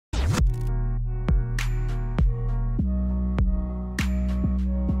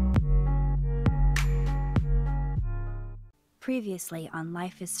Previously on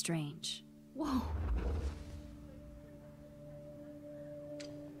Life is Strange. Whoa.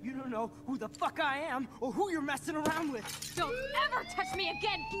 You don't know who the fuck I am or who you're messing around with. Don't ever touch me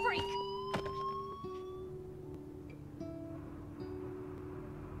again, freak!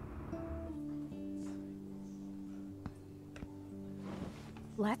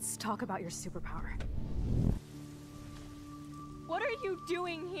 Let's talk about your superpower. What are you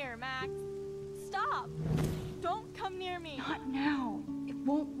doing here, Max? Stop! Don't come near me! Not now. It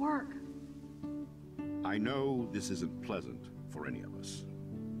won't work. I know this isn't pleasant for any of us.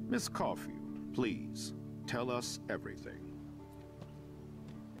 Miss Caulfield, please, tell us everything.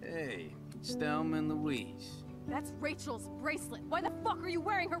 Hey, it's Thelma and Louise. That's Rachel's bracelet. Why the fuck are you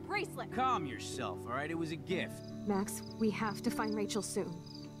wearing her bracelet? Calm yourself, all right? It was a gift. Max, we have to find Rachel soon.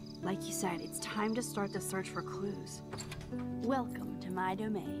 Like you said, it's time to start the search for clues. Welcome to my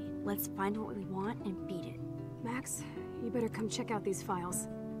domain. Let's find what we want and beat it. Max, you better come check out these files.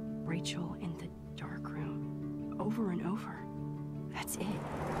 Rachel in the dark room. Over and over. That's it.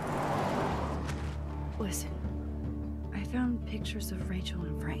 Listen, I found pictures of Rachel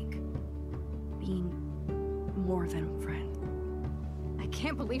and Frank being more than a friend. I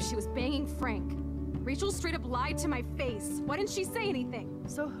can't believe she was banging Frank. Rachel straight up lied to my face. Why didn't she say anything?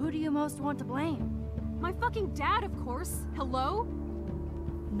 So who do you most want to blame? My fucking dad, of course. Hello?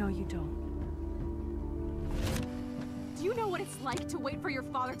 No, you don't. Do you know what it's like to wait for your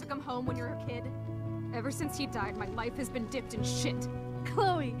father to come home when you're a kid? Ever since he died, my life has been dipped in shit.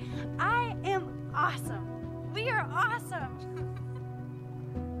 Chloe, I am awesome! We are awesome!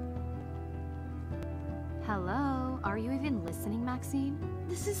 Hello? Are you even listening, Maxine?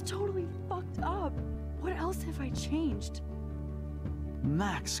 This is totally fucked up. What else have I changed?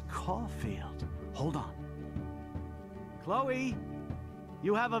 Max Caulfield. Hold on. Chloe,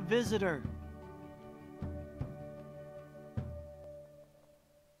 you have a visitor.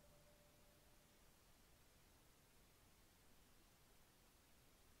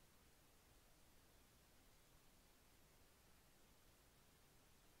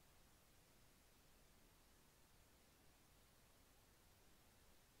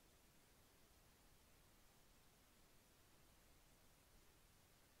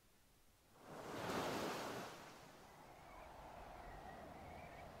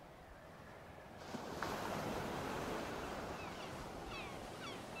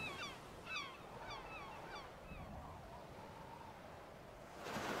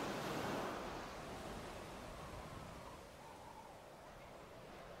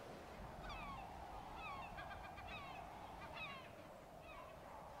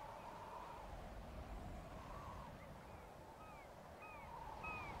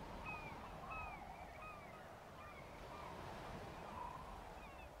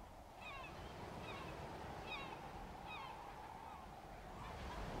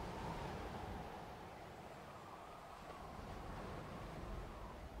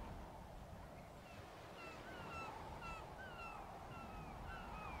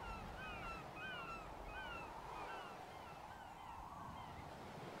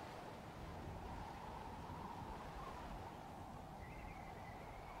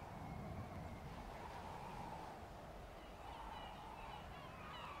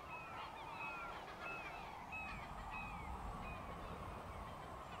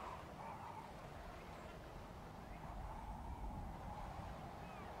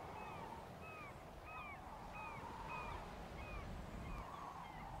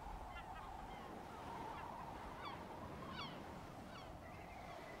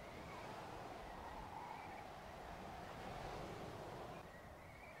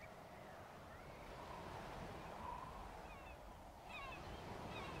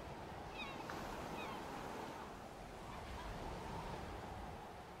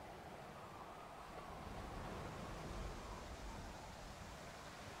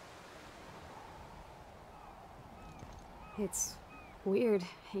 It's weird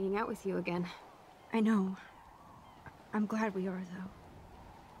hanging out with you again. I know. I'm glad we are, though.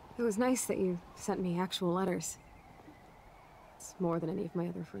 It was nice that you sent me actual letters. It's more than any of my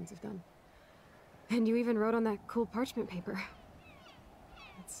other friends have done. And you even wrote on that cool parchment paper.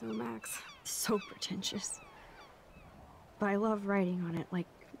 It's so Max. So pretentious. But I love writing on it like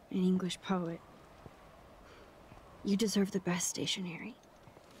an English poet. You deserve the best stationery.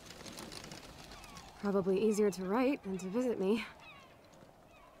 Probably easier to write than to visit me.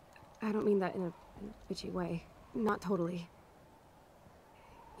 I don't mean that in a bitchy way. Not totally.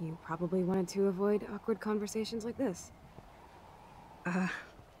 You probably wanted to avoid awkward conversations like this.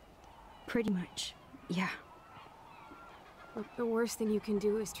 Pretty much, yeah. Look, the worst thing you can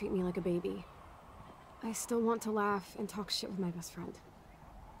do is treat me like a baby. I still want to laugh and talk shit with my best friend.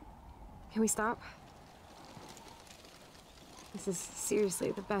 Can we stop? This is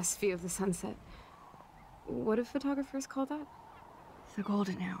seriously the best view of the sunset. What do photographers call that? The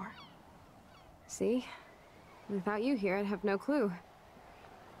golden hour. See? Without you here, I'd have no clue.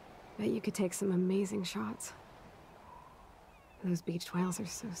 Bet you could take some amazing shots. Those beached whales are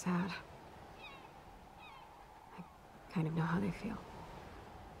so sad. I kind of know how they feel.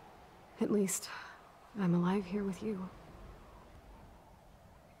 At least, I'm alive here with you.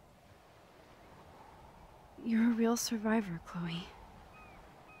 You're a real survivor, Chloe.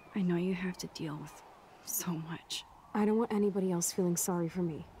 I know you have to deal with so much. I don't want anybody else feeling sorry for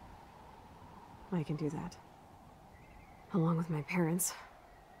me. I can do that. Along with my parents.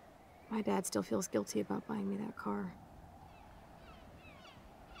 My dad still feels guilty about buying me that car.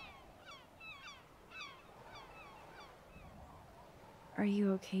 Are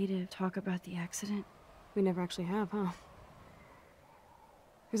you okay to talk about the accident? We never actually have, huh?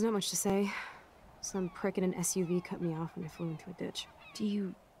 There's not much to say. Some prick in an SUV cut me off when I flew into a ditch. Do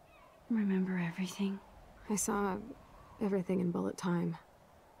you remember everything? I saw everything in bullet time.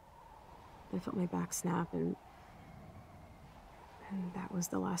 I felt my back snap, and that was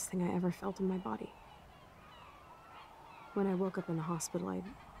the last thing I ever felt in my body. When I woke up in the hospital, I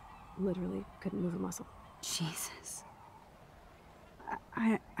literally couldn't move a muscle. Jesus.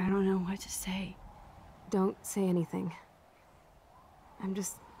 I don't know what to say. Don't say anything. I'm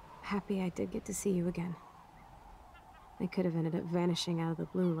just happy I did get to see you again. I could have ended up vanishing out of the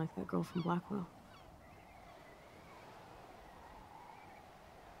blue like that girl from Blackwell.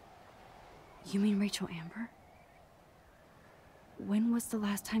 You mean Rachel Amber? When was the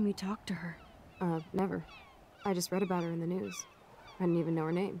last time you talked to her? Never. I just read about her in the news. I didn't even know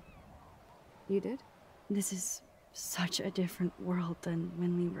her name. You did? This is such a different world than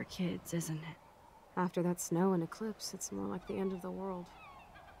when we were kids, isn't it? After that snow and eclipse, it's more like the end of the world.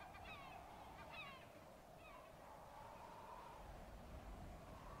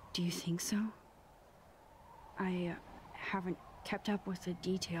 Do you think so? I haven't kept up with the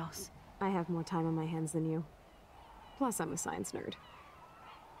details. I have more time on my hands than you. Plus, I'm a science nerd.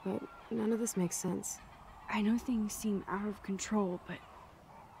 But none of this makes sense. I know things seem out of control, but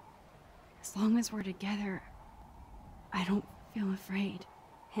as long as we're together, I don't feel afraid.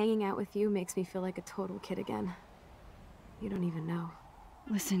 Hanging out with you makes me feel like a total kid again. You don't even know.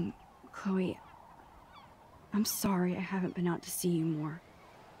 Listen, Chloe, I'm sorry I haven't been out to see you more.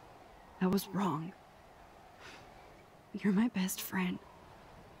 That was wrong. You're my best friend.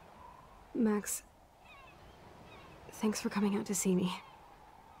 Max, thanks for coming out to see me.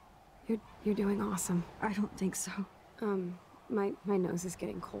 You're doing awesome. I don't think so. My nose is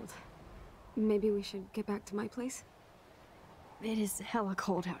getting cold. Maybe we should get back to my place? It is hella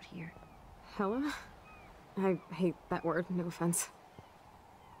cold out here. Hella? I hate that word, no offense.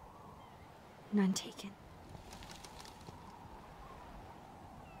 None taken.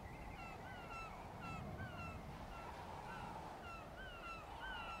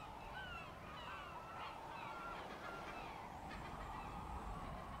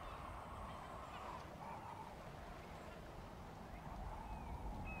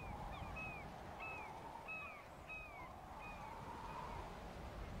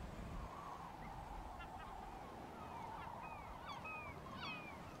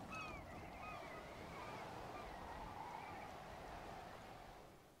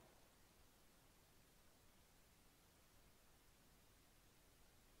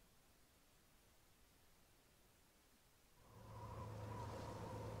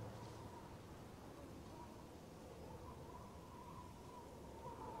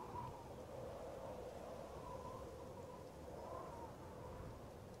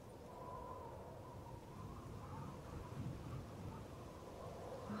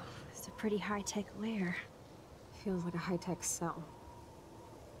 It's a pretty high-tech lair. Feels like a high-tech cell.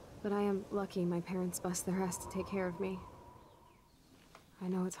 But I am lucky my parents bust their ass to take care of me. I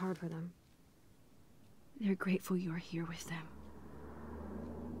know it's hard for them. They're grateful you're here with them.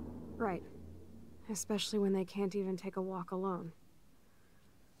 Right. Especially when they can't even take a walk alone.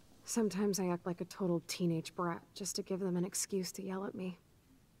 Sometimes I act like a total teenage brat just to give them an excuse to yell at me.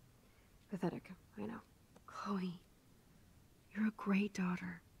 Pathetic, I know. Chloe, you're a great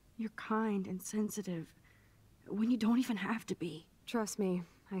daughter. You're kind and sensitive, when you don't even have to be. Trust me,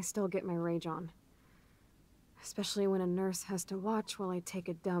 I still get my rage on. Especially when a nurse has to watch while I take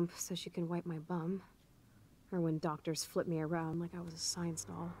a dump so she can wipe my bum. Or when doctors flip me around like I was a science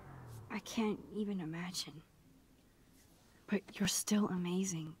doll. I can't even imagine. But you're still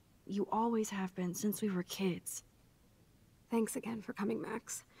amazing. You always have been since we were kids. Thanks again for coming,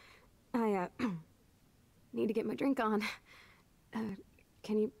 Max. need to get my drink on.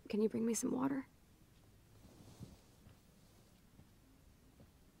 Can you bring me some water?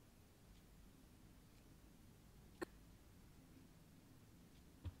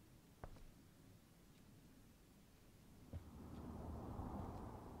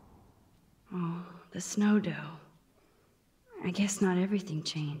 Oh, the snow dough. I guess not everything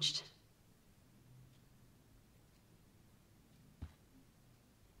changed.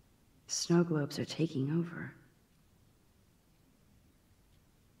 Snow globes are taking over.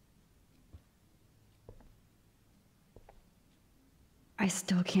 I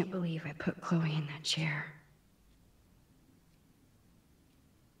still can't believe I put Chloe in that chair.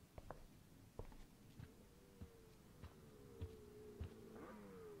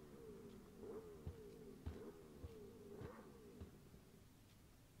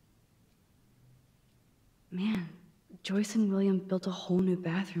 Man, Joyce and William built a whole new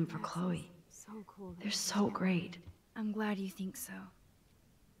bathroom for Chloe. So cool. They're so great. I'm glad you think so.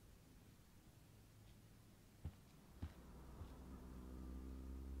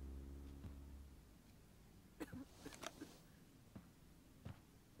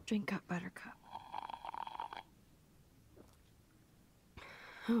 Drink up, Buttercup.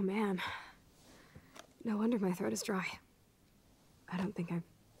 Oh man. No wonder my throat is dry. I don't think I've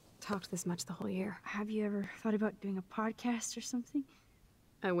talked this much the whole year. Have you ever thought about doing a podcast or something?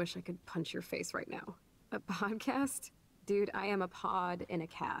 I wish I could punch your face right now. A podcast? Dude, I am a pod in a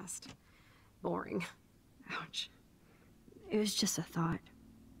cast. Boring. Ouch. It was just a thought.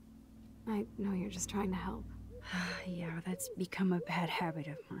 I know you're just trying to help. Yeah, that's become a bad habit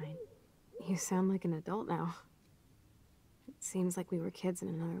of mine. You sound like an adult now. It seems like we were kids in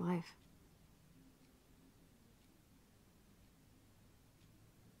another life.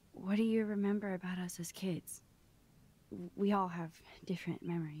 What do you remember about us as kids? We all have different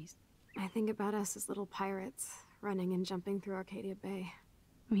memories. I think about us as little pirates, running and jumping through Arcadia Bay.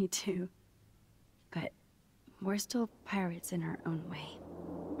 Me too. But we're still pirates in our own way.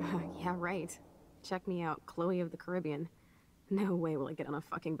 Yeah, right. Check me out, Chloe of the Caribbean. No way will I get on a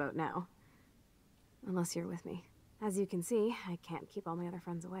fucking boat now. Unless you're with me. As you can see, I can't keep all my other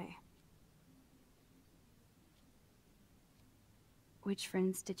friends away. Which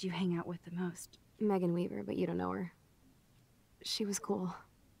friends did you hang out with the most? Megan Weaver, but you don't know her. She was cool.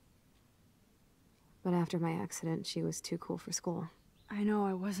 But after my accident, she was too cool for school. I know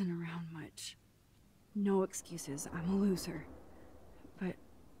I wasn't around much. No excuses, I'm a loser. But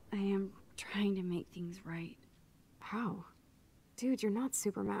I am trying to make things right. How? Dude, you're not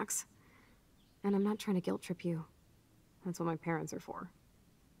Supermax. And I'm not trying to guilt trip you. That's what my parents are for.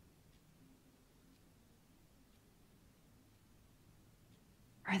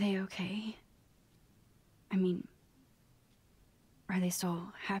 Are they okay? I mean, are they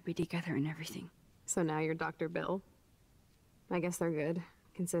still happy together and everything? So now you're Dr. Bill? I guess they're good,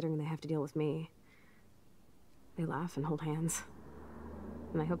 considering they have to deal with me. They laugh and hold hands.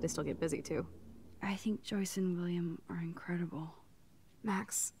 And I hope they still get busy, too. I think Joyce and William are incredible.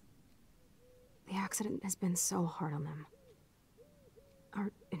 Max, the accident has been so hard on them.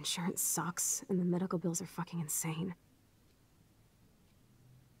 Our insurance sucks, and the medical bills are fucking insane.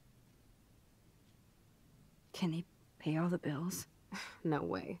 Can they pay all the bills? No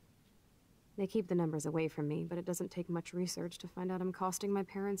way. They keep the numbers away from me, but it doesn't take much research to find out I'm costing my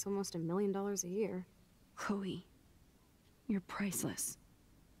parents almost $1 million a year. Chloe, you're priceless.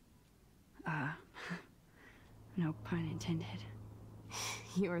 No pun intended.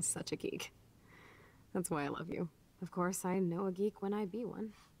 You are such a geek. That's why I love you. Of course, I know a geek when I be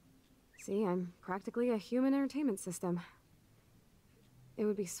one. See, I'm practically a human entertainment system. It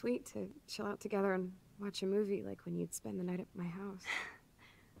would be sweet to chill out together and watch a movie like when you'd spend the night at my house.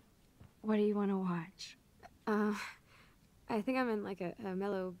 What do you want to watch? I think I'm in like a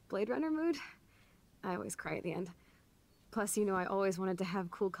mellow Blade Runner mood. I always cry at the end. Plus, you know I always wanted to have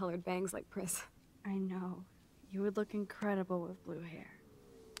cool colored bangs like Pris. I know. You would look incredible with blue hair.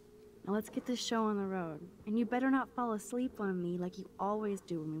 Now let's get this show on the road. And you better not fall asleep on me like you always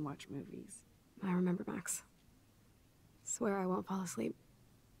do when we watch movies. I remember, Max. Swear I won't fall asleep.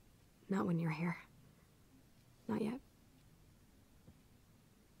 Not when you're here. Not yet.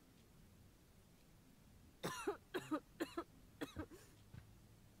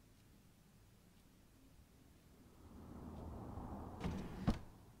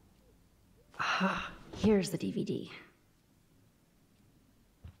 Ah, here's the DVD.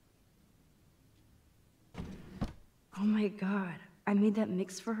 Oh my god, I made that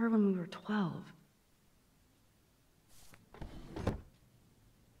mix for her when we were 12.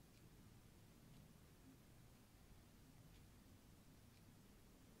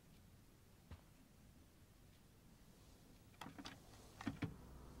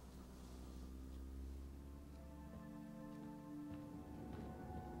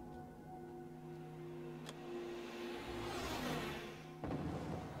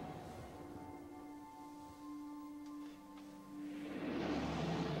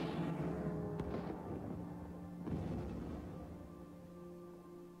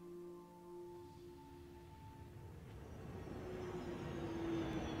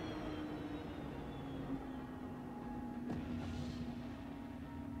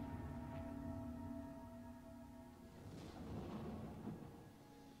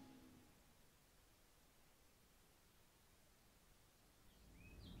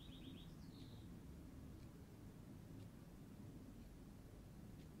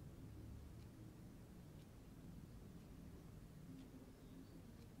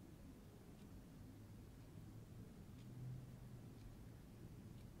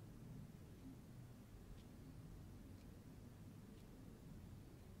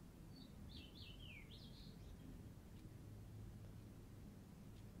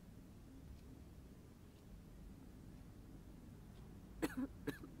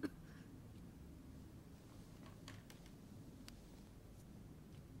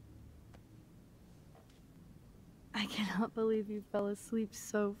 I cannot believe you fell asleep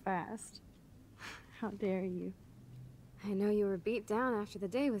so fast. How dare you? I know you were beat down after the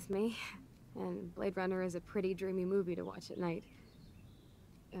day with me, and Blade Runner is a pretty dreamy movie to watch at night.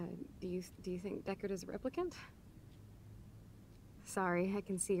 Do you think Deckard is a replicant? Sorry, I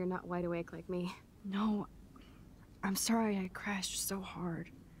can see you're not wide awake like me. No, I'm sorry I crashed so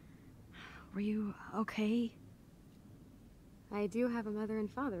hard. Were you okay? I do have a mother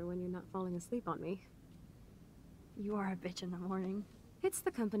and father when you're not falling asleep on me. You are a bitch in the morning. It's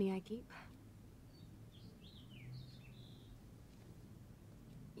the company I keep.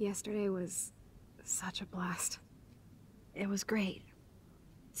 Yesterday was such a blast. It was great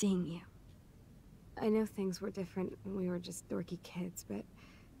seeing you. I know things were different when we were just dorky kids, but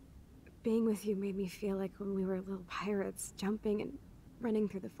being with you made me feel like when we were little pirates, jumping and running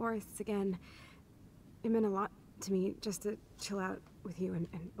through the forests again. It meant a lot to me just to chill out with you and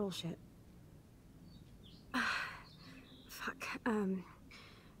bullshit. Fuck, I'm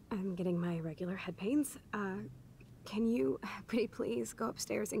getting my regular head pains. Can you, pretty please, go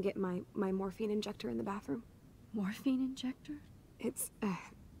upstairs and get my morphine injector in the bathroom? Morphine injector? It's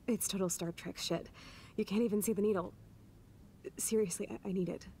total Star Trek shit. You can't even see the needle. Seriously, I need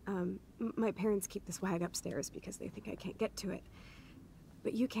it. My parents keep the swag upstairs because they think I can't get to it.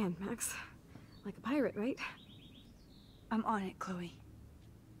 But you can, Max. Like a pirate, right? I'm on it, Chloe.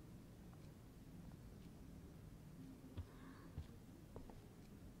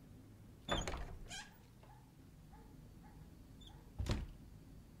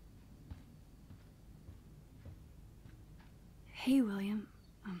 Hey, William.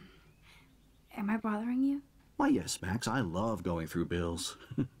 Am I bothering you? Why, yes, Max. I love going through bills.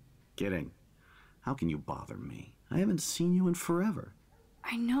 Kidding. How can you bother me? I haven't seen you in forever.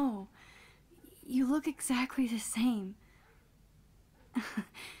 I know. You look exactly the same.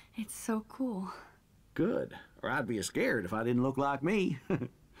 It's so cool. Good. Or I'd be scared if I didn't look like me.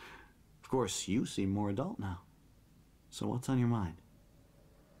 Of course, you seem more adult now. So what's on your mind?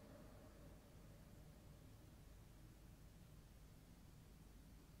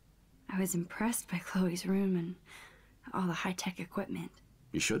 I was impressed by Chloe's room and all the high-tech equipment.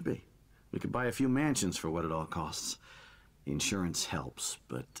 You should be. We could buy a few mansions for what it all costs. The insurance helps,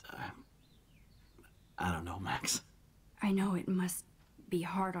 but I don't know, Max. I know it must be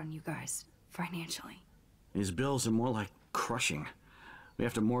hard on you guys, financially. These bills are more like crushing. We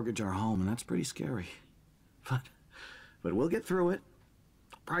have to mortgage our home, and that's pretty scary. But we'll get through it.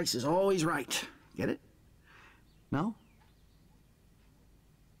 The price is always right. Get it? No?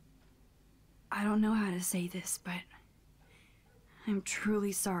 I don't know how to say this, but I'm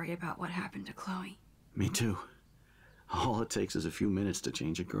truly sorry about what happened to Chloe. Me too. All it takes is a few minutes to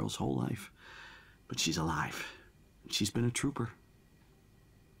change a girl's whole life. But she's alive. She's been a trooper.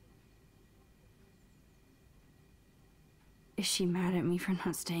 Is she mad at me for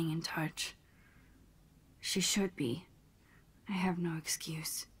not staying in touch? She should be. I have no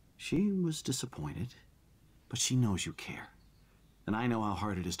excuse. She was disappointed, but she knows you care. And I know how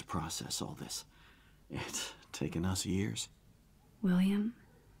hard it is to process all this. It's taken us years. William,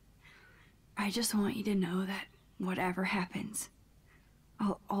 I just want you to know that whatever happens,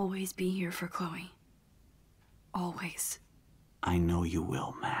 I'll always be here for Chloe. Always. I know you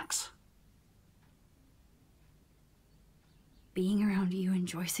will, Max. Being around you and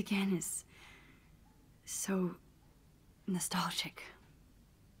Joyce again is so nostalgic.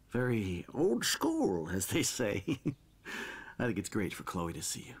 Very old school, as they say. I think it's great for Chloe to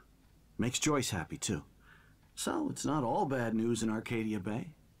see you. Makes Joyce happy, too. So, it's not all bad news in Arcadia Bay.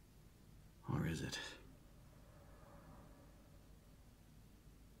 Or is it?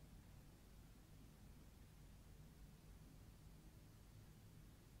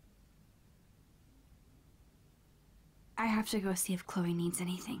 I have to go see if Chloe needs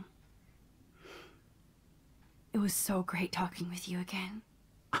anything. It was so great talking with you again.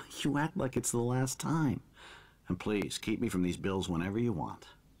 You act like it's the last time. And please, keep me from these bills whenever you want.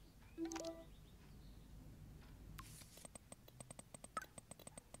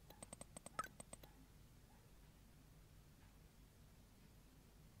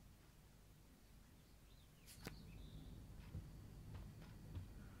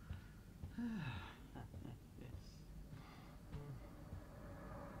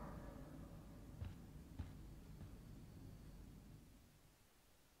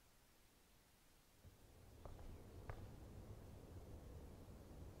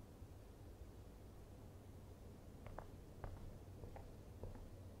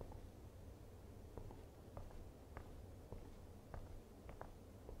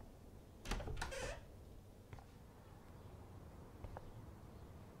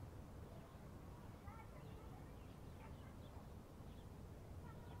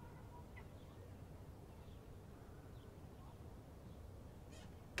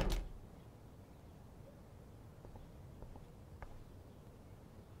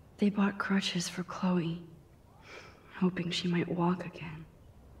 They bought crutches for Chloe, hoping she might walk again.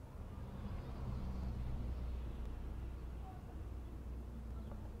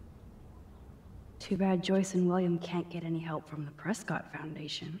 Too bad Joyce and William can't get any help from the Prescott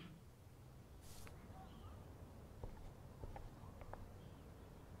Foundation.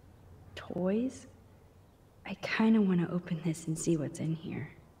 Toys? I kinda wanna open this and see what's in here.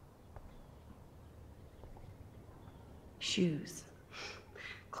 Shoes.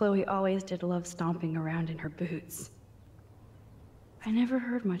 Chloe always did love stomping around in her boots. I never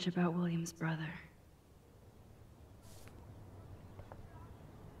heard much about William's brother.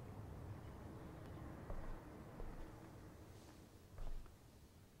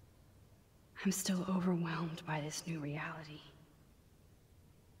 I'm still overwhelmed by this new reality.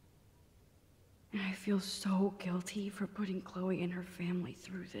 And I feel so guilty for putting Chloe and her family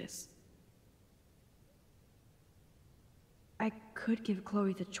through this. I could give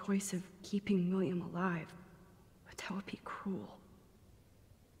Chloe the choice of keeping William alive, but that would be cruel.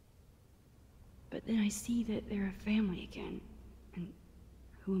 But then I see that they're a family again, and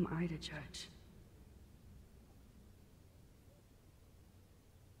who am I to judge?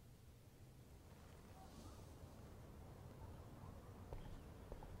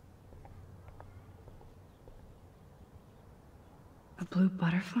 A blue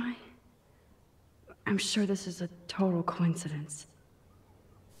butterfly? I'm sure this is a total coincidence.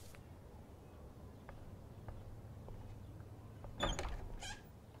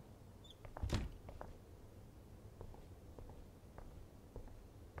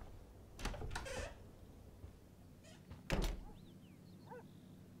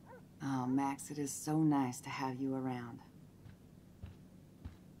 Oh, Max, it is so nice to have you around.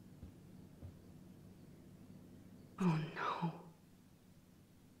 Oh no.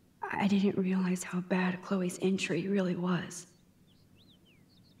 I didn't realize how bad Chloe's injury really was.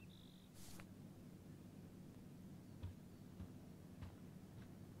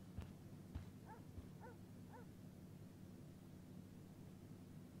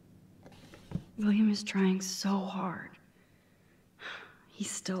 William is trying so hard. He's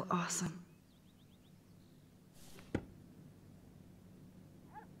still awesome.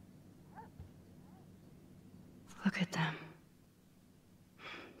 Look at them.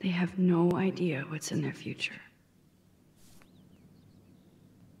 They have no idea what's in their future.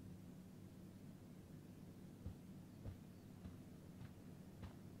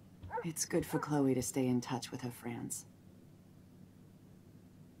 It's good for Chloe to stay in touch with her friends.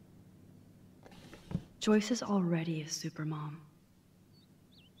 Joyce is already a supermom.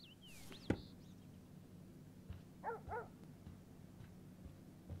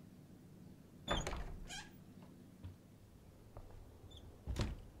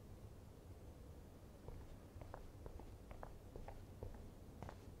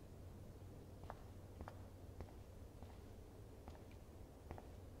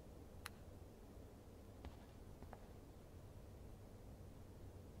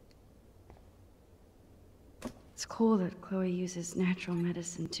 It's cool that Chloe uses natural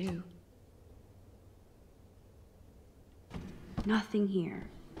medicine too. Nothing here.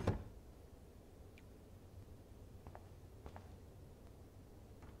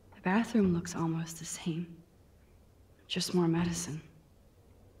 The bathroom looks almost the same. Just more medicine.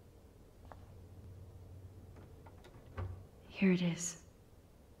 Here it is.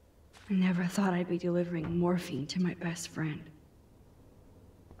 I never thought I'd be delivering morphine to my best friend.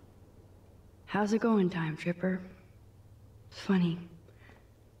 How's it going, Time Tripper? Funny.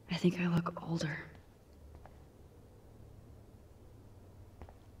 I think I look older.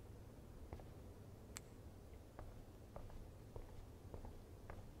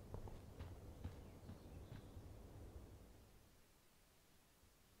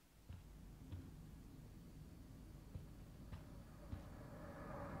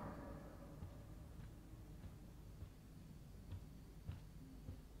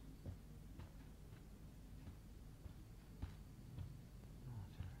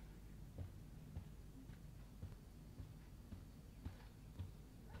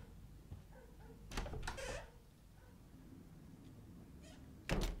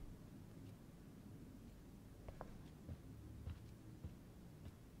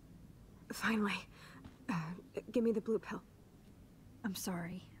 Finally. Give me the blue pill. I'm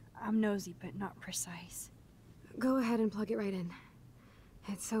sorry. I'm nosy, but not precise. Go ahead and plug it right in.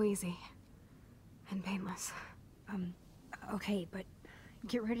 It's so easy. And painless. Okay, but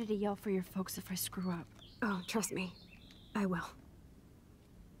get ready to yell for your folks if I screw up. Oh, trust me. I will.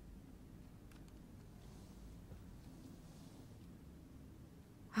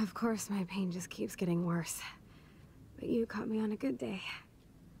 Of course, my pain just keeps getting worse. But you caught me on a good day.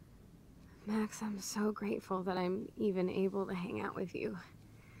 Max, I'm so grateful that I'm even able to hang out with you.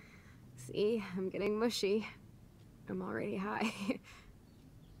 See, I'm getting mushy. I'm already high.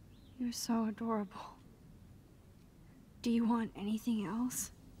 You're so adorable. Do you want anything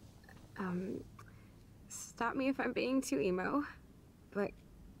else? Stop me if I'm being too emo, but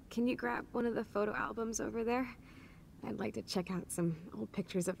can you grab one of the photo albums over there? I'd like to check out some old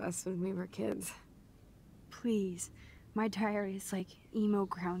pictures of us when we were kids. Please. My diary is like emo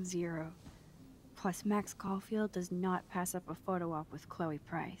ground zero. Plus, Max Caulfield does not pass up a photo op with Chloe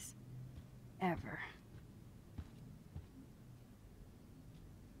Price. Ever.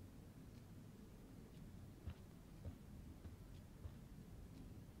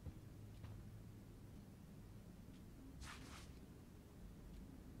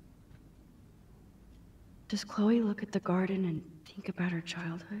 Does Chloe look at the garden and think about her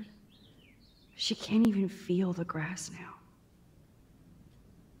childhood? She can't even feel the grass now.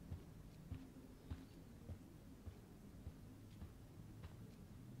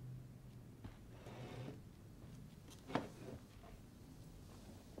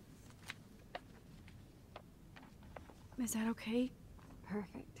 Is that okay?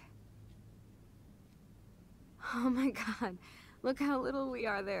 Perfect. Oh my god, look how little we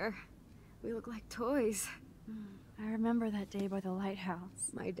are there. We look like toys. I remember that day by the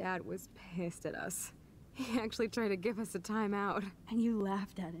lighthouse. My dad was pissed at us. He actually tried to give us a timeout. And you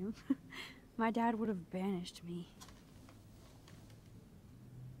laughed at him. My dad would have banished me.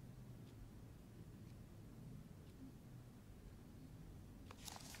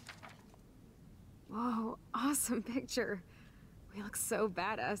 Whoa, awesome picture. We look so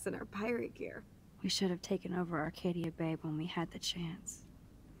badass in our pirate gear. We should have taken over Arcadia Bay when we had the chance.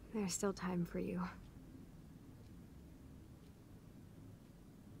 There's still time for you.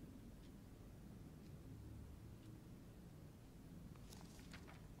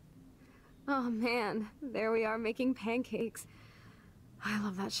 Oh man, there we are making pancakes. I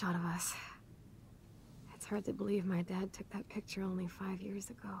love that shot of us. It's hard to believe my dad took that picture only 5 years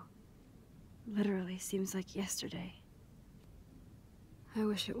ago. Literally seems like yesterday. I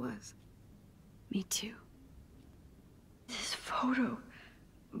wish it was. Me too. This photo...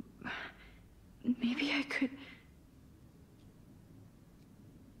 Maybe I could...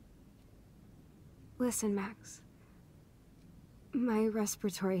 Listen, Max. My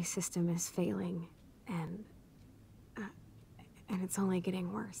respiratory system is failing, and it's only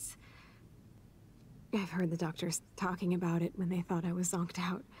getting worse. I've heard the doctors talking about it when they thought I was zonked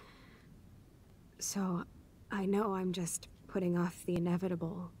out. So, I know I'm just putting off the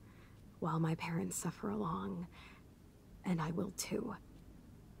inevitable while my parents suffer along, and I will too.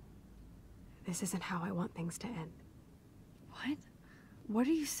 This isn't how I want things to end. What? What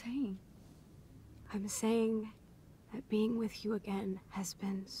are you saying? I'm saying that being with you again has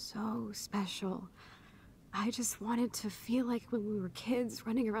been so special. I just wanted to feel like when we were kids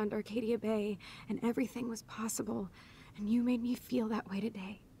running around Arcadia Bay and everything was possible, and you made me feel that way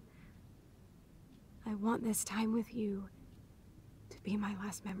today. I want this time with you to be my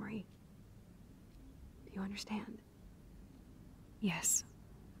last memory. Do you understand? Yes,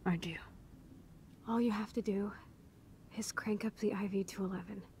 I do. All you have to do is crank up the IV to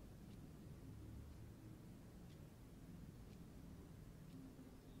 11.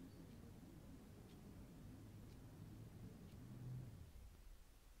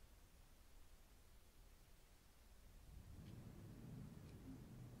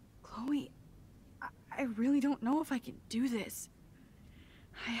 Chloe, I really don't know if I can do this.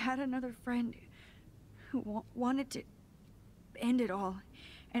 I had another friend who wanted to end it all,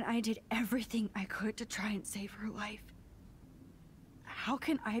 and I did everything I could to try and save her life. How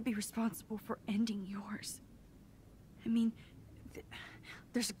can I be responsible for ending yours? I mean,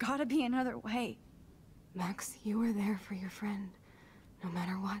 there's gotta be another way. Max, you were there for your friend, no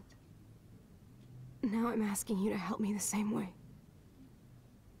matter what. Now I'm asking you to help me the same way.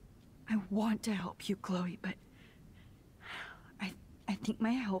 I want to help you, Chloe, but I think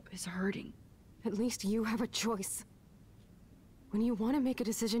my help is hurting. At least you have a choice. When you want to make a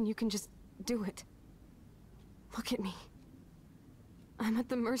decision, you can just do it. Look at me. I'm at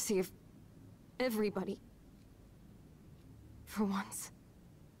the mercy of everybody. For once,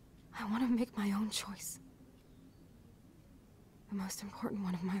 I want to make my own choice. The most important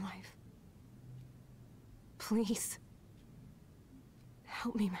one of my life. Please.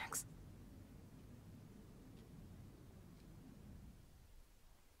 Help me, Max.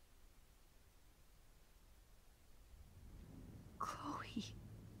 Chloe.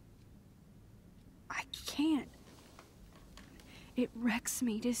 I can't. It wrecks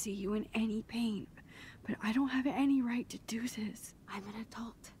me to see you in any pain, but I don't have any right to do this. I'm an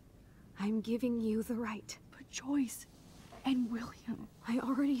adult. I'm giving you the right. But Joyce and William... I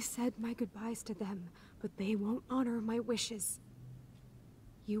already said my goodbyes to them, but they won't honor my wishes.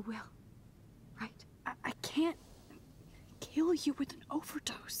 You will, right? I can't kill you with an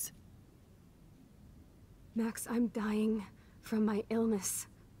overdose. Max, I'm dying from my illness,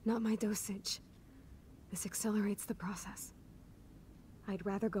 not my dosage. This accelerates the process. I'd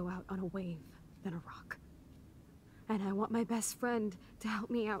rather go out on a wave than a rock. And I want my best friend to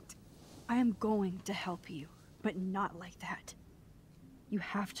help me out. I am going to help you, but not like that. You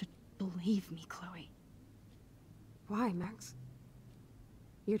have to believe me, Chloe. Why, Max?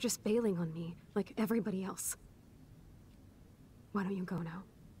 You're just bailing on me, like everybody else. Why don't you go now?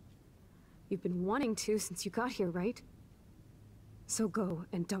 You've been wanting to since you got here, right? So go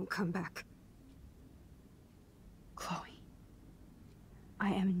and don't come back. Chloe, I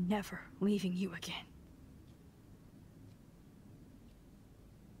am never leaving you again.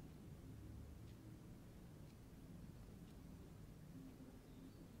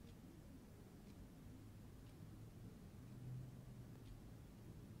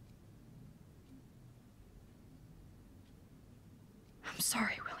 I'm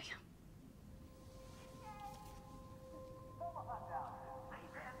sorry, William.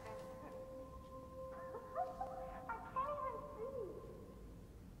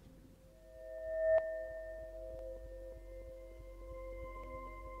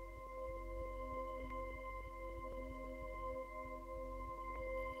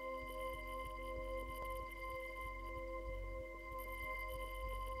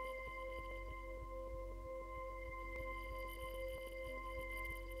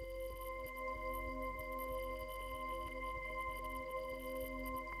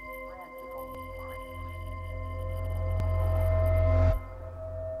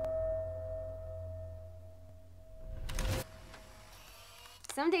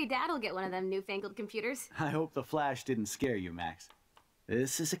 Someday Dad'll get one of them newfangled computers. I hope the flash didn't scare you, Max.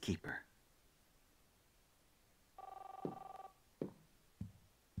 This is a keeper.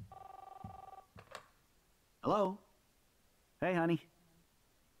 Hello? Hey, honey.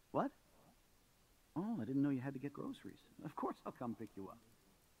 What? Oh, I didn't know you had to get groceries. Of course I'll come pick you up.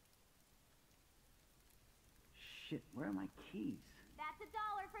 Shit, where are my keys? That's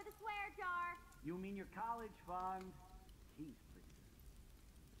 $1 for the swear jar. You mean your college fund? Keys, please.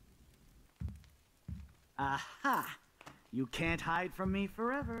 Aha! You can't hide from me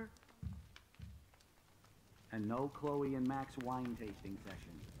forever. And no Chloe and Max wine tasting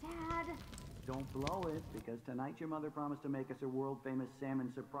sessions. Dad. Don't blow it, because tonight your mother promised to make us a world-famous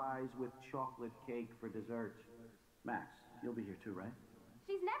salmon surprise with chocolate cake for dessert. Max, you'll be here too, right?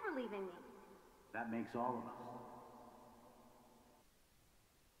 She's never leaving me. That makes all of us.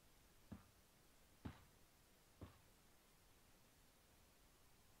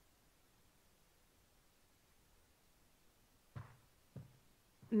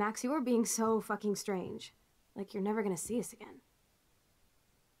 Max, you are being so fucking strange. Like you're never gonna see us again.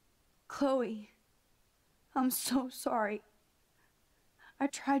 Chloe, I'm so sorry. I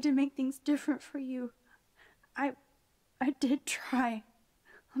tried to make things different for you. I did try.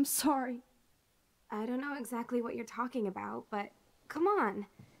 I'm sorry. I don't know exactly what you're talking about, but come on.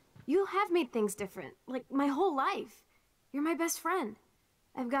 You have made things different, like my whole life. You're my best friend.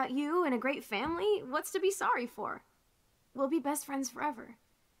 I've got you and a great family. What's to be sorry for? We'll be best friends forever.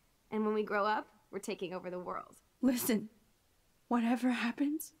 And when we grow up, we're taking over the world. Listen, whatever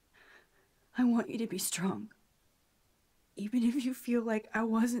happens, I want you to be strong. Even if you feel like I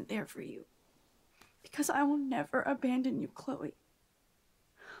wasn't there for you. Because I will never abandon you, Chloe.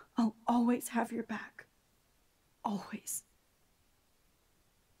 I'll always have your back. Always.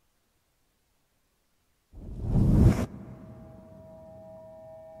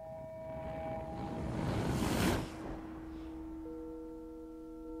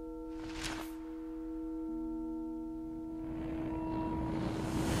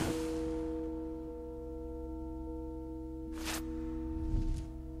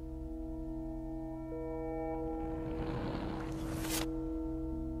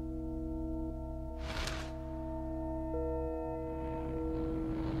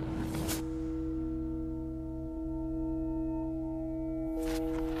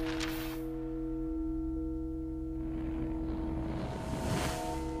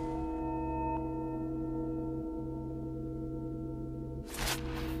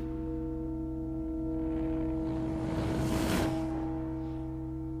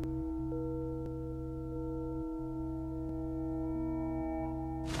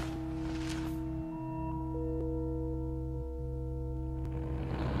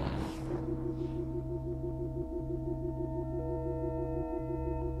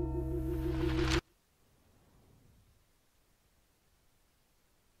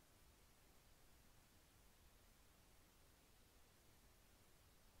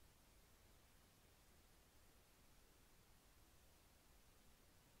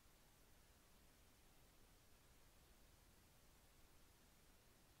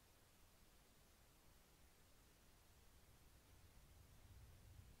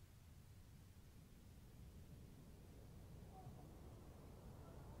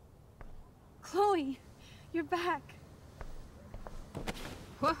 Chloe, you're back.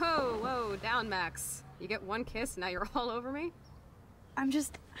 Whoa, whoa, down, Max. You get one kiss, now you're all over me? I'm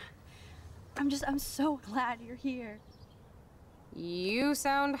so glad you're here. You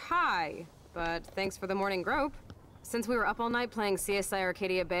sound high, but thanks for the morning grope. Since we were up all night playing CSI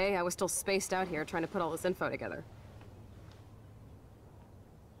Arcadia Bay, I was still spaced out here trying to put all this info together.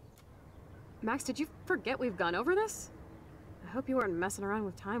 Max, did you forget we've gone over this? I hope you weren't messing around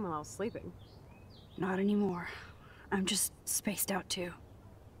with time while I was sleeping. Not anymore. I'm just spaced out too.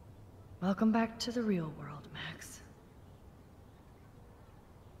 Welcome back to the real world, Max.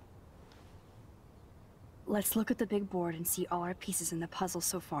 Let's look at the big board and see all our pieces in the puzzle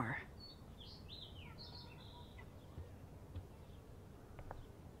so far.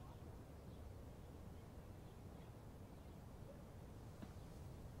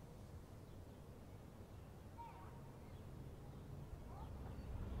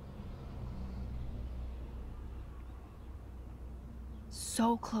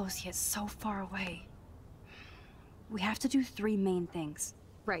 So close, yet so far away. We have to do 3 main things.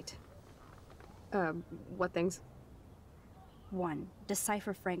 Right. What things? 1,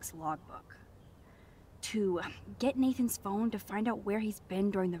 decipher Frank's logbook. 2, get Nathan's phone to find out where he's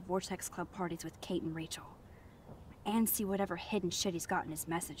been during the Vortex Club parties with Kate and Rachel. And see whatever hidden shit he's got in his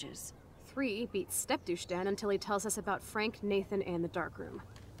messages. 3, beat Stepdouche Dan until he tells us about Frank, Nathan, and the darkroom.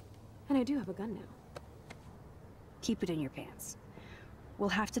 And I do have a gun now. Keep it in your pants. We'll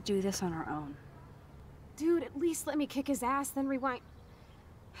have to do this on our own. Dude, at least let me kick his ass, then rewind.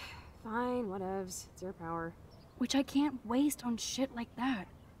 Fine, whatevs. It's your power. Which I can't waste on shit like that.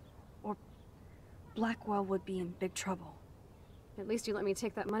 Or Blackwell would be in big trouble. At least you let me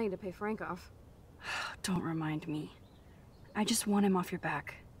take that money to pay Frank off. Don't remind me. I just want him off your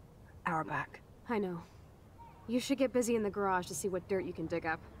back. Our back. I know. You should get busy in the garage to see what dirt you can dig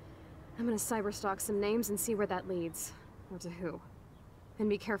up. I'm gonna cyberstalk some names and see where that leads. Or to who. And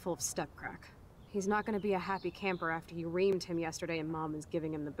be careful of Stepcrack. He's not gonna be a happy camper after you reamed him yesterday and Mom is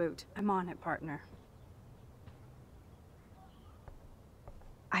giving him the boot. I'm on it, partner.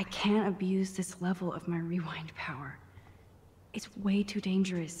 I can't abuse this level of my rewind power. It's way too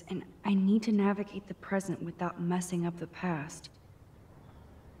dangerous, and I need to navigate the present without messing up the past.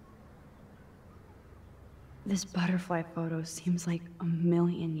 This butterfly photo seems like a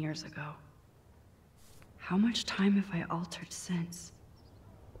million years ago. How much time have I altered since?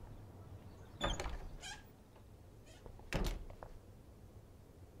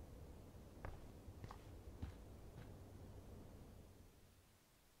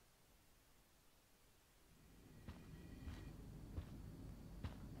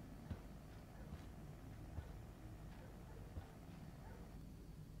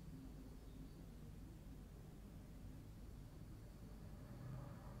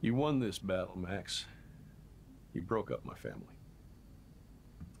 You won this battle, Max. You broke up my family.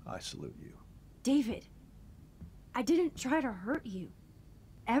 I salute you. David, I didn't try to hurt you.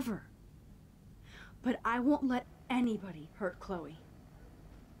 Ever. But I won't let anybody hurt Chloe.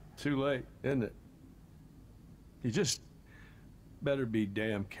 Too late, isn't it? You just better be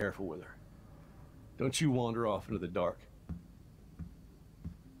damn careful with her. Don't you wander off into the dark.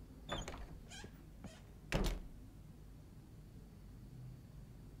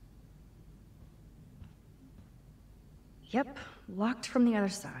 Yep, locked from the other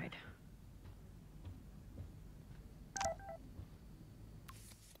side.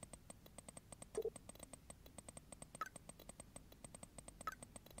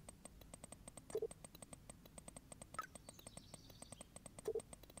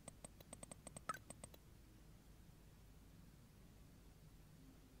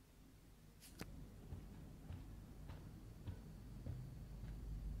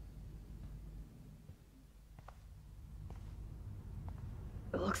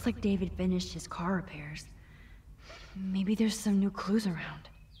 It looks like David finished his car repairs. Maybe there's some new clues around.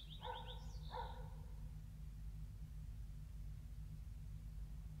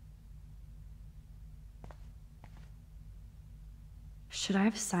 Should I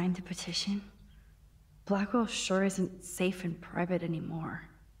have signed the petition? Blackwell sure isn't safe and private anymore.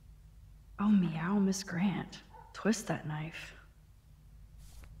 Oh, meow, Miss Grant. Twist that knife.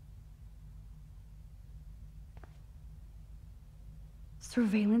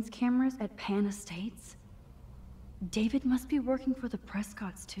 Surveillance cameras at Pan Estates? David must be working for the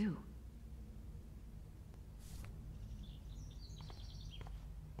Prescotts, too.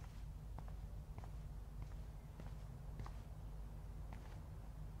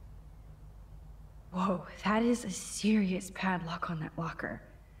 Whoa, that is a serious padlock on that locker.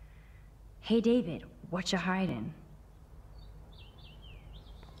 Hey, David, what you hiding?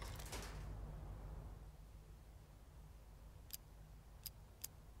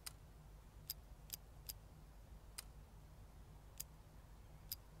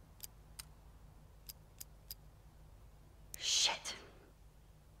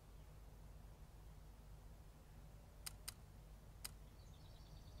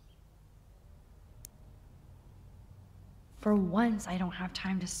 For once, I don't have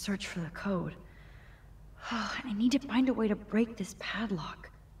time to search for the code. I need to find a way to break this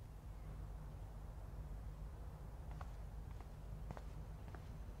padlock.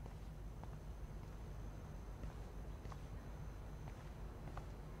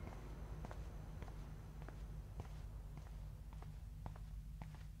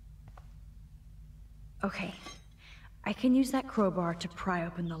 Okay, I can use that crowbar to pry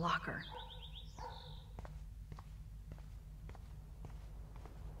open the locker.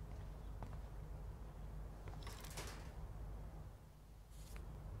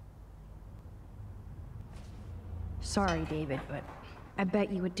 Sorry, David, but I bet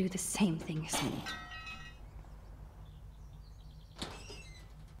you would do the same thing as me.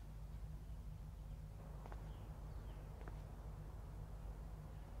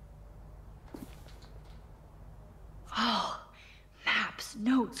 Oh, maps,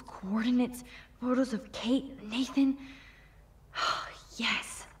 notes, coordinates, photos of Kate, Nathan. Oh,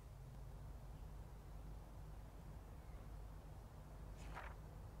 yes.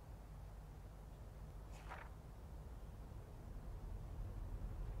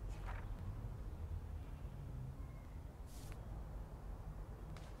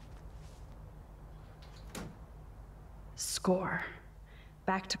 Score.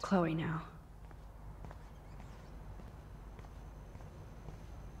 Back to Chloe now.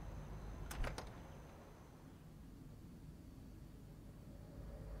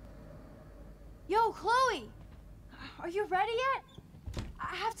 Yo, Chloe! Are you ready yet?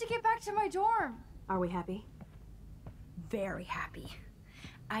 I have to get back to my dorm. Are we happy? Very happy.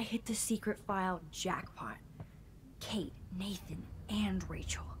 I hit the secret file jackpot. Kate, Nathan, and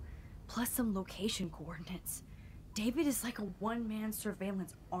Rachel. Plus some location coordinates. David is like a one-man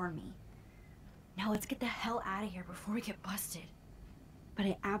surveillance army. Now let's get the hell out of here before we get busted. But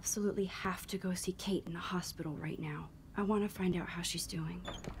I absolutely have to go see Kate in the hospital right now. I want to find out how she's doing.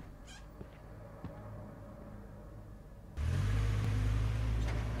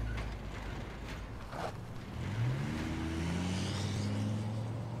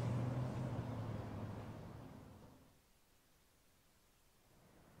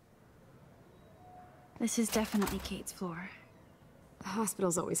 This is definitely Kate's floor.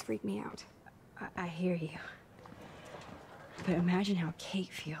 Hospitals always freak me out. I hear you. But imagine how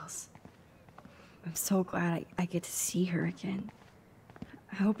Kate feels. I'm so glad I get to see her again.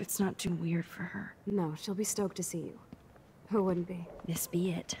 I hope it's not too weird for her. No, she'll be stoked to see you. Who wouldn't be? This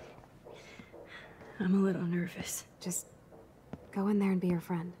be it. I'm a little nervous. Just go in there and be your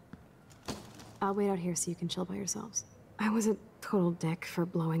friend. I'll wait out here so you can chill by yourselves. I was a total dick for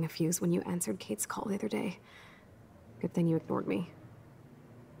blowing a fuse when you answered Kate's call the other day. Good thing you ignored me.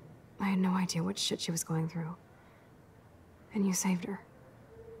 I had no idea what shit she was going through. And you saved her.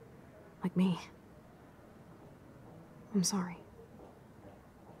 Like me. I'm sorry.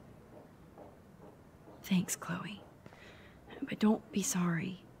 Thanks, Chloe. But don't be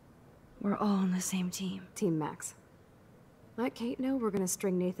sorry. We're all on the same team. Team Max. Let Kate know we're gonna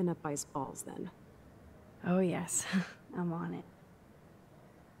string Nathan up by his balls then. Oh yes, I'm on it.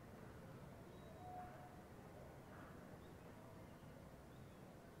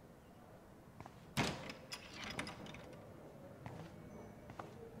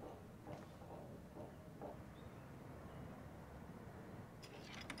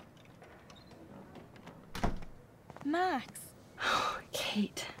 Max.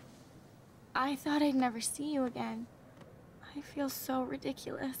 Kate. I thought I'd never see you again. I feel so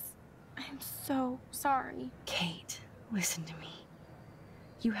ridiculous. I'm so sorry. Kate, listen to me.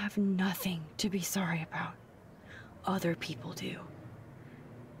 You have nothing to be sorry about. Other people do.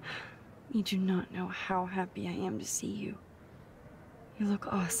 You do not know how happy I am to see you. You look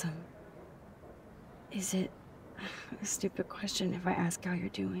awesome. Is it a stupid question if I ask how you're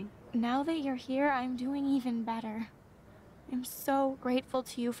doing? Now that you're here, I'm doing even better. I'm so grateful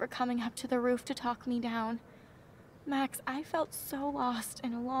to you for coming up to the roof to talk me down. Max, I felt so lost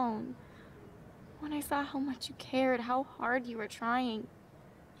and alone. When I saw how much you cared, how hard you were trying,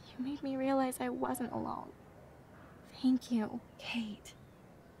 you made me realize I wasn't alone. Thank you. Kate,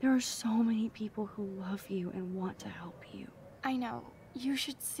 there are so many people who love you and want to help you. I know. You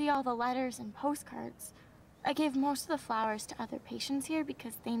should see all the letters and postcards. I gave most of the flowers to other patients here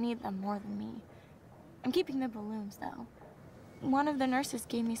because they need them more than me. I'm keeping the balloons, though. One of the nurses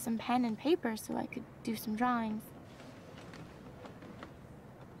gave me some pen and paper so I could do some drawings.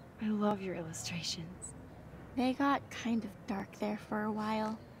 I love your illustrations. They got kind of dark there for a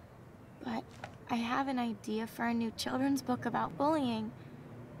while. But I have an idea for a new children's book about bullying.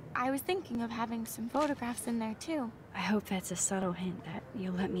 I was thinking of having some photographs in there, too. I hope that's a subtle hint that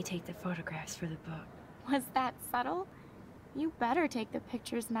you'll let me take the photographs for the book. Was that subtle? You better take the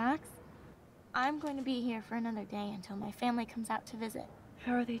pictures, Max. I'm going to be here for another day until my family comes out to visit.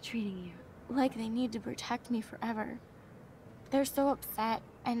 How are they treating you? Like they need to protect me forever. They're so upset,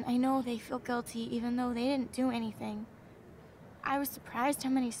 and I know they feel guilty even though they didn't do anything. I was surprised how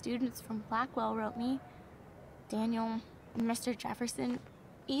many students from Blackwell wrote me. Daniel, Mr. Jefferson,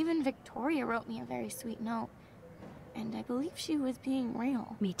 even Victoria wrote me a very sweet note. And I believe she was being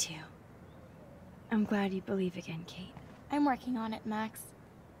real. Me too. I'm glad you believe again, Kate. I'm working on it, Max.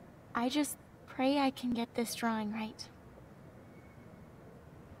 I just pray I can get this drawing right.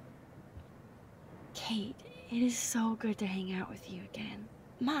 Kate, it is so good to hang out with you again.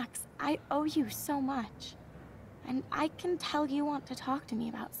 Max, I owe you so much. And I can tell you want to talk to me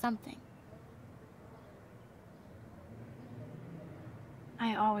about something.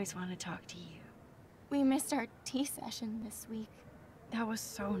 I always want to talk to you. We missed our tea session this week. That was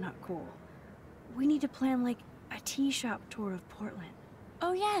so not cool. We need to plan like a tea shop tour of Portland.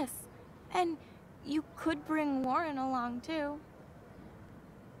 Oh yes, and you could bring Warren along too.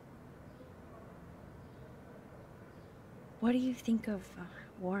 What do you think of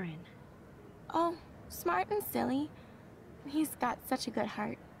Warren? Oh, smart and silly. He's got such a good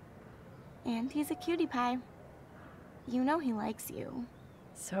heart. And he's a cutie pie. You know he likes you.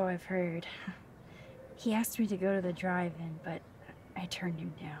 So I've heard. He asked me to go to the drive-in, but I turned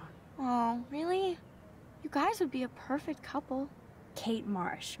him down. Oh, really? You guys would be a perfect couple. Kate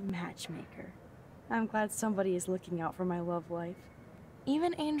Marsh, matchmaker. I'm glad somebody is looking out for my love life.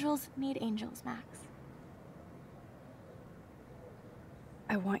 Even angels need angels, Max.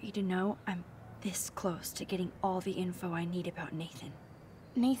 I want you to know I'm this close to getting all the info I need about Nathan.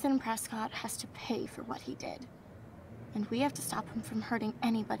 Nathan Prescott has to pay for what he did. And we have to stop him from hurting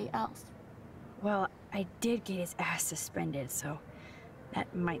anybody else. Well, I did get his ass suspended, so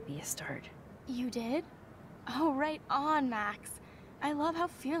that might be a start. You did? Oh, right on, Max. I love how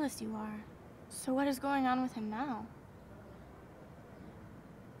fearless you are. So what is going on with him now?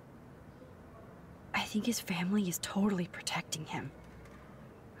 I think his family is totally protecting him.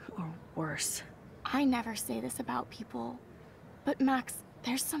 Or worse. I never say this about people. But Max,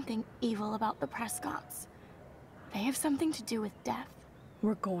 there's something evil about the Prescotts. They have something to do with death.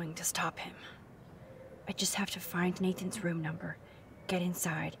 We're going to stop him. I just have to find Nathan's room number, get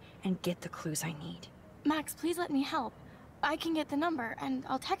inside, and get the clues I need. Max, please let me help. I can get the number, and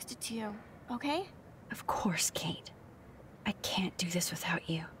I'll text it to you, okay? Of course, Kate. I can't do this without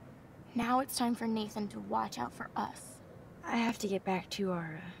you. Now it's time for Nathan to watch out for us. I have to get back to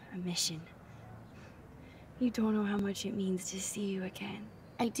our mission. You don't know how much it means to see you again.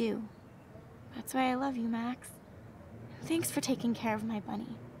 I do. That's why I love you, Max. Thanks for taking care of my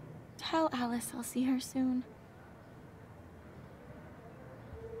bunny. Tell Alice I'll see her soon.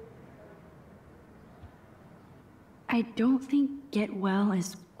 I don't think get well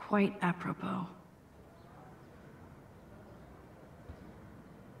is quite apropos.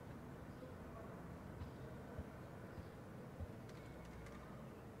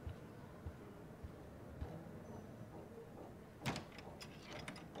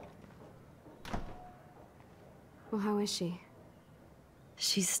 Well, how is she?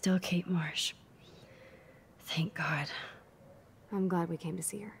 She's still Kate Marsh. Thank God. I'm glad we came to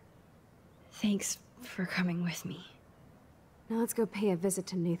see her. Thanks for coming with me. Now let's go pay a visit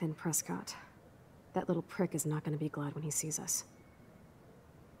to Nathan Prescott. That little prick is not going to be glad when he sees us.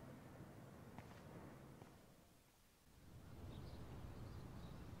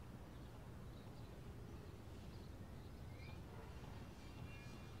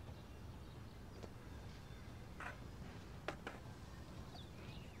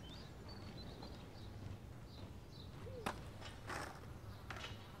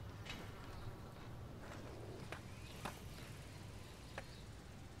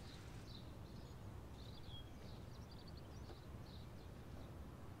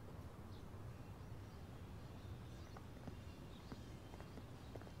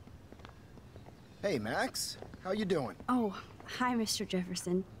 Hey, Max. How you doing? Oh, hi, Mr.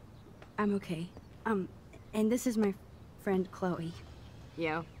 Jefferson. I'm okay. And this is my friend Chloe.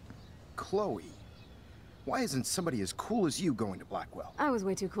 Yeah. Chloe? Why isn't somebody as cool as you going to Blackwell? I was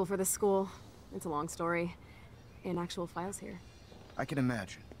way too cool for this school. It's a long story. In actual files here. I can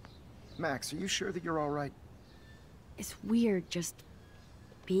imagine. Max, are you sure that you're all right? It's weird just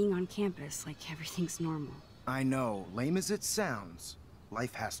being on campus like everything's normal. I know. Lame as it sounds,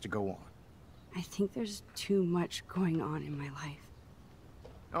 life has to go on. I think there's too much going on in my life.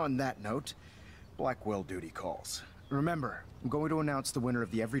 On that note, Blackwell duty calls. Remember, I'm going to announce the winner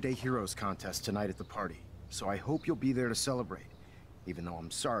of the Everyday Heroes contest tonight at the party, so I hope you'll be there to celebrate, even though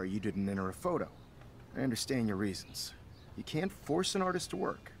I'm sorry you didn't enter a photo. I understand your reasons. You can't force an artist to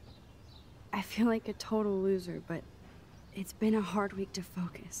work. I feel like a total loser, but it's been a hard week to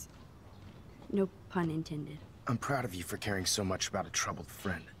focus. No pun intended. I'm proud of you for caring so much about a troubled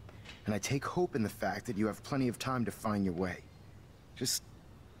friend. And I take hope in the fact that you have plenty of time to find your way. Just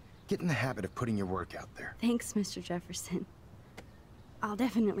get in the habit of putting your work out there. Thanks, Mr. Jefferson. I'll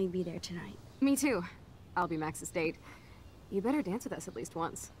definitely be there tonight. Me too. I'll be Max's date. You better dance with us at least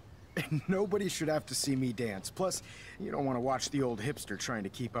once. Nobody should have to see me dance. Plus, you don't want to watch the old hipster trying to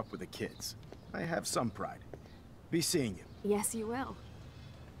keep up with the kids. I have some pride. Be seeing you. Yes, you will.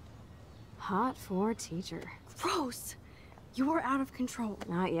 Hot for teacher. Gross! You are out of control.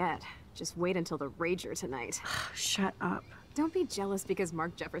 Not yet. Just wait until the rager tonight. Shut up. Don't be jealous because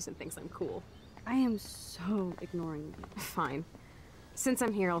Mark Jefferson thinks I'm cool. I am so ignoring you. Fine. Since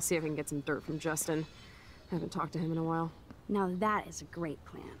I'm here, I'll see if I can get some dirt from Justin. I haven't talked to him in a while. Now that is a great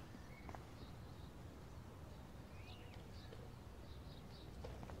plan.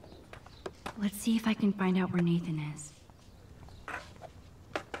 Let's see if I can find out where Nathan is.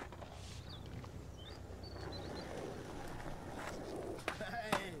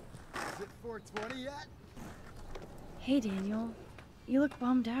 Hey, is it 420 yet? Hey, Daniel. You look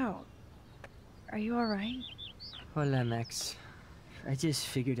bummed out. Are you alright? Hola, Max. I just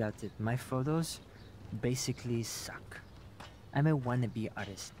figured out that my photos basically suck. I'm a wannabe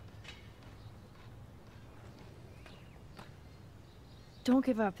artist. Don't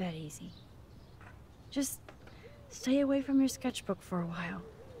give up that easy. Just stay away from your sketchbook for a while.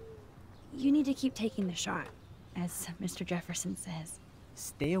 You need to keep taking the shot, as Mr. Jefferson says.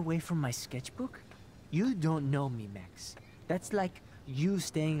 Stay away from my sketchbook? You don't know me, Max. That's like you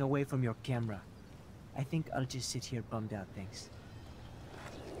staying away from your camera. I think I'll just sit here bummed out, thanks.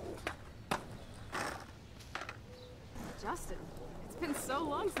 Justin, it's been so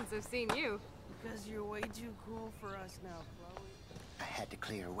long since I've seen you. Because you're way too cool for us now, Chloe. I had to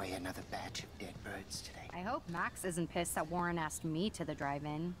clear away another batch of dead birds today. I hope Max isn't pissed that Warren asked me to the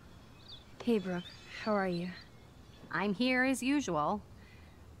drive-in. Hey, Brooke. How are you? I'm here as usual.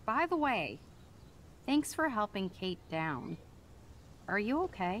 By the way, thanks for helping Kate down. Are you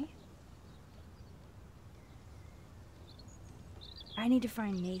okay? I need to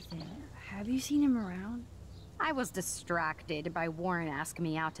find Nathan. Have you seen him around? I was distracted by Warren asking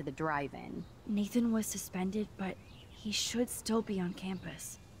me out to the drive-in. Nathan was suspended, but he should still be on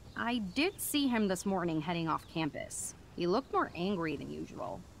campus. I did see him this morning heading off campus. He looked more angry than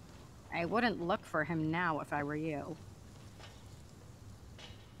usual. I wouldn't look for him now if I were you.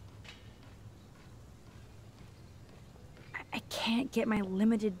 I can't get my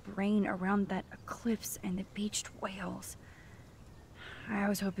limited brain around that eclipse and the beached whales. I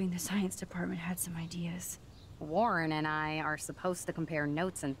was hoping the science department had some ideas. Warren and I are supposed to compare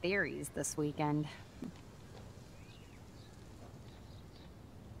notes and theories this weekend.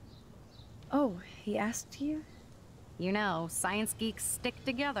 Oh, he asked you? You know, science geeks stick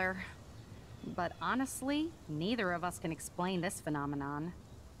together. But honestly, neither of us can explain this phenomenon.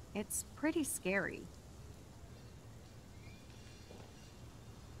 It's pretty scary.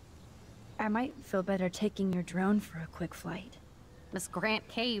 I might feel better taking your drone for a quick flight. Miss Grant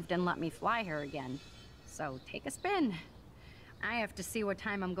caved and let me fly her again. So take a spin. I have to see what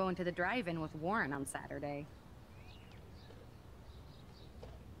time I'm going to the drive-in with Warren on Saturday.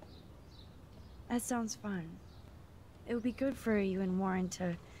 That sounds fun. It would be good for you and Warren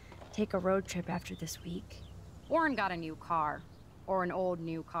to take a road trip after this week. Warren got a new car. Or an old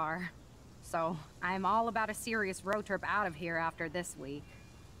new car. So I'm all about a serious road trip out of here after this week.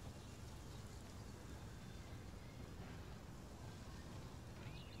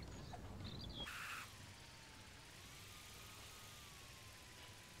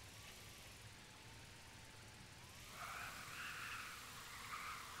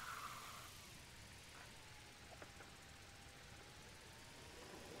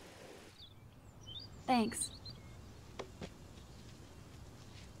 Thanks.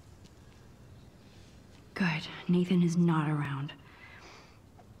 Good. Nathan is not around.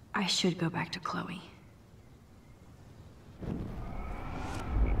 I should go back to Chloe.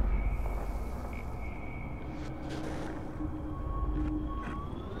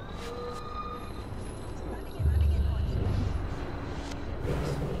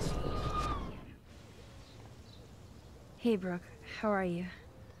 Hey, Brooke. How are you?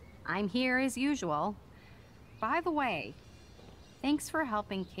 I'm here as usual. By the way, thanks for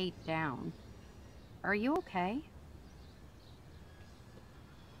helping Kate down. Are you okay?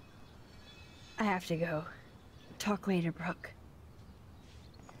 I have to go. Talk later, Brooke.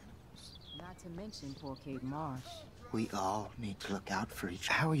 Not to mention poor Kate Marsh. We all need to look out for each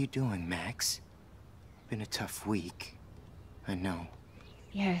other. How are you doing, Max? Been a tough week. I know.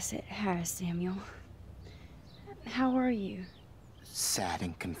 Yes, it has, Samuel. How are you? Sad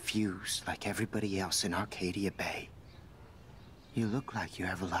and confused like everybody else in Arcadia Bay. You look like you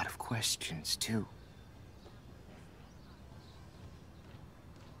have a lot of questions, too.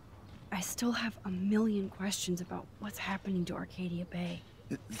 I still have a million questions about what's happening to Arcadia Bay.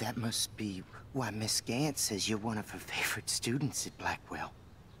 That must be why Miss Gant says you're one of her favorite students at Blackwell.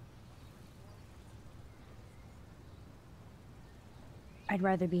 I'd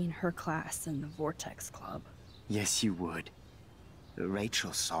rather be in her class than the Vortex Club. Yes, you would.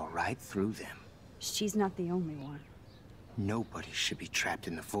 Rachel saw right through them. She's not the only one. Nobody should be trapped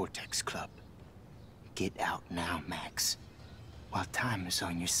in the Vortex Club. Get out now, Max, while time is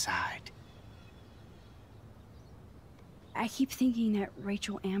on your side. I keep thinking that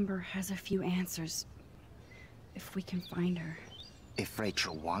Rachel Amber has a few answers. If we can find her. If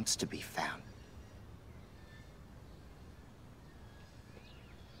Rachel wants to be found.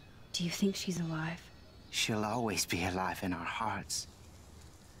 Do you think she's alive? She'll always be alive in our hearts.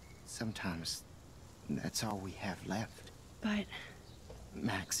 Sometimes, that's all we have left. But...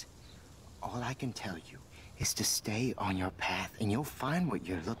 Max, all I can tell you is to stay on your path and you'll find what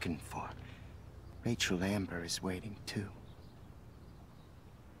you're looking for. Rachel Amber is waiting too.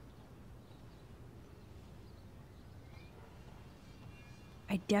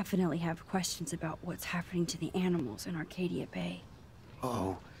 I definitely have questions about what's happening to the animals in Arcadia Bay.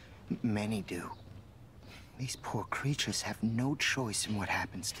 Oh, many do. These poor creatures have no choice in what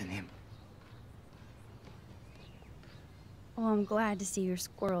happens to them. Well, I'm glad to see your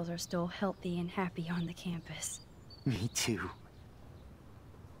squirrels are still healthy and happy on the campus. Me too.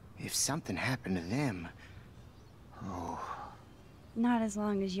 If something happened to them... Oh... Not as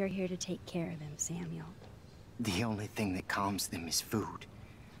long as you're here to take care of them, Samuel. The only thing that calms them is food.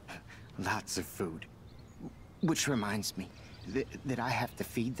 Lots of food. Which reminds me that I have to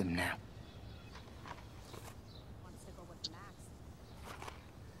feed them now.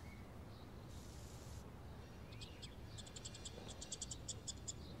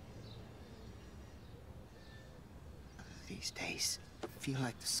 These days, I feel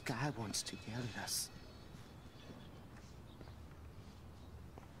like the sky wants to yell at us.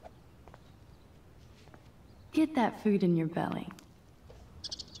 Get that food in your belly.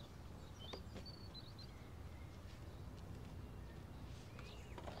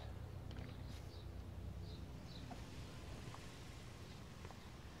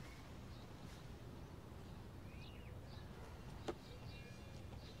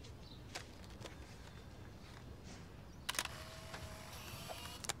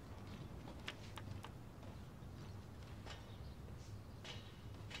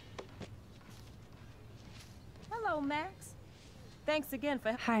 Hello, Max. Thanks again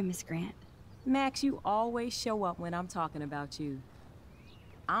for... Hi, Miss Grant. Max, you always show up when I'm talking about you.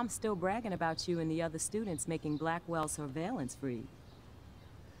 I'm still bragging about you and the other students making Blackwell surveillance free.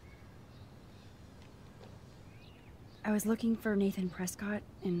 I was looking for Nathan Prescott,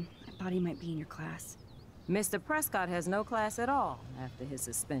 and I thought he might be in your class. Mr. Prescott has no class at all after his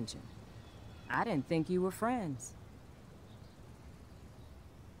suspension. I didn't think you were friends.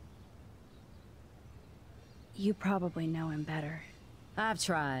 You probably know him better. I've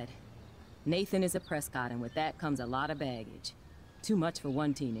tried. Nathan is a Prescott, and with that comes a lot of baggage. Too much for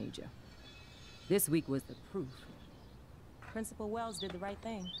one teenager. This week was the proof. Principal Wells did the right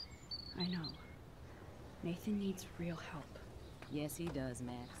thing. I know. Nathan needs real help. Yes, he does,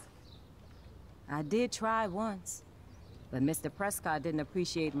 Max. I did try once, but Mr. Prescott didn't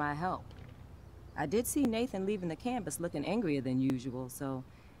appreciate my help. I did see Nathan leaving the campus looking angrier than usual, so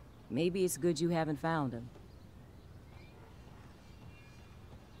maybe it's good you haven't found him.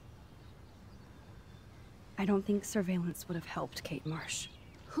 I don't think surveillance would have helped Kate Marsh.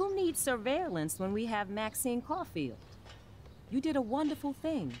 Who needs surveillance when we have Maxine Caulfield? You did a wonderful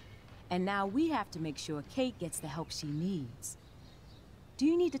thing, and now we have to make sure Kate gets the help she needs. Do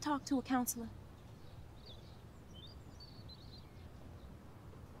you need to talk to a counselor?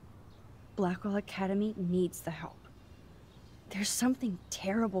 Blackwell Academy needs the help. There's something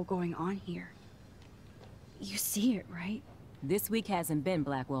terrible going on here. You see it, right? This week hasn't been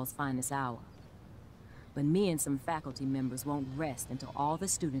Blackwell's finest hour. But me and some faculty members won't rest until all the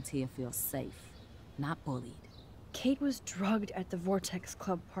students here feel safe, not bullied. Kate was drugged at the Vortex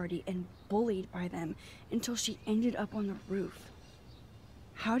Club party and bullied by them until she ended up on the roof.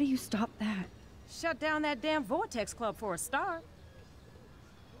 How do you stop that? Shut down that damn Vortex Club for a start.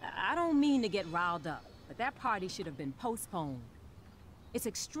 I don't mean to get riled up, but that party should have been postponed. It's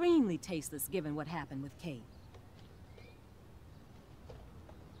extremely tasteless given what happened with Kate.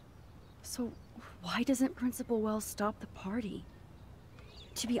 So So, why doesn't Principal Wells stop the party?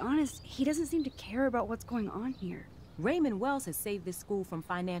 To be honest, he doesn't seem to care about what's going on here. Raymond Wells has saved this school from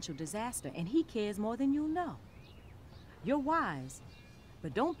financial disaster, and he cares more than you know. You're wise,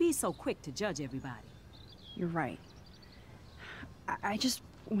 but don't be so quick to judge everybody. You're right. I just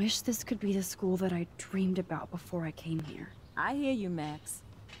wish this could be the school that I dreamed about before I came here. I hear you, Max.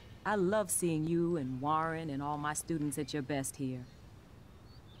 I love seeing you and Warren and all my students at your best here.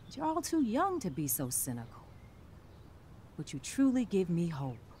 But you're all too young to be so cynical. But you truly give me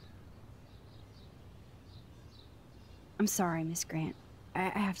hope. I'm sorry, Miss Grant. I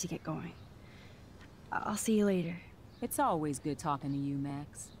have to get going. I'll see you later. It's always good talking to you,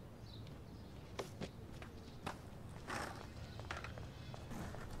 Max.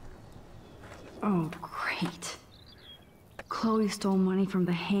 Oh, great. Chloe stole money from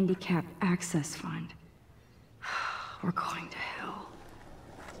the Handicap Access Fund. We're going to hell.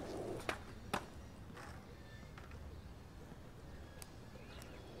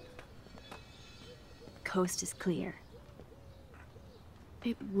 Coast is clear.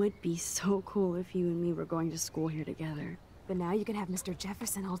 It would be so cool if you and me were going to school here together. But now you can have Mr.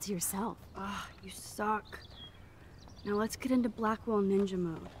 Jefferson all to yourself. Ah, you suck. Now let's get into Blackwell Ninja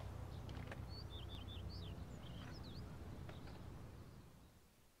mode.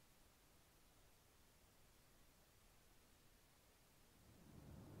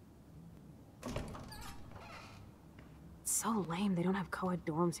 It's so lame they don't have co-ed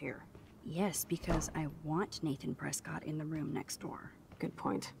dorms here. Yes, because I want Nathan Prescott in the room next door. Good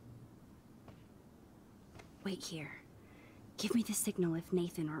point. Wait here. Give me the signal if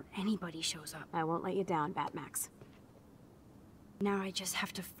Nathan or anybody shows up. I won't let you down, Batmax. Now I just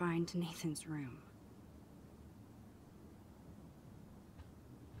have to find Nathan's room.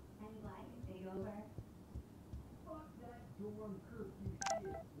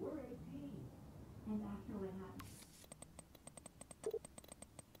 And after what happened.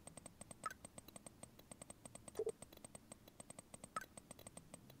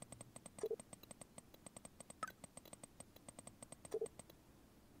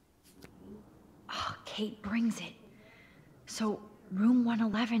 Ah, Kate brings it. So, room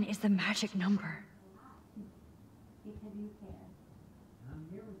 111 is the magic number. Because you care. I'm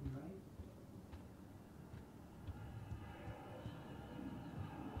here with you, right?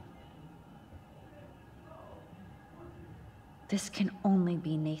 This can only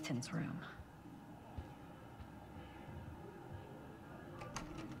be Nathan's room.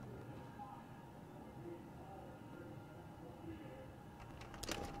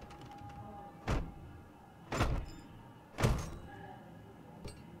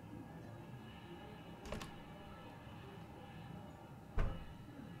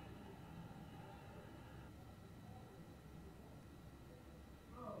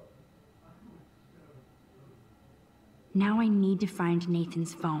 Now I need to find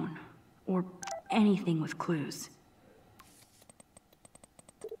Nathan's phone, or anything with clues.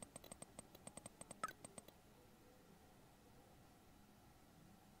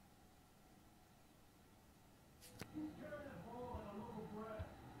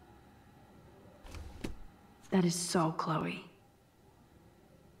 That is so Chloe.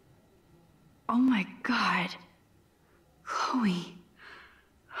 Oh my God. Chloe.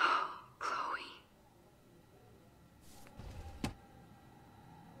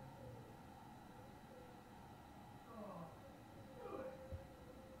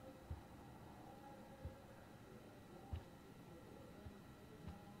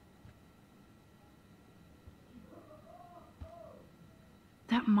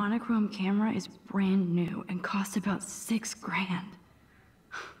 That monochrome camera is brand new and cost about $6 grand.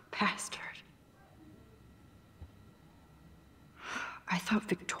 Bastard. I thought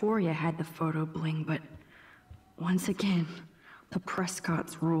Victoria had the photo bling, but once again, the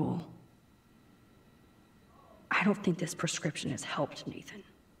Prescotts rule. I don't think this prescription has helped Nathan.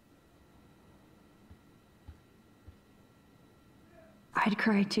 I'd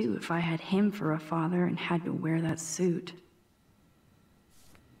cry too if I had him for a father and had to wear that suit.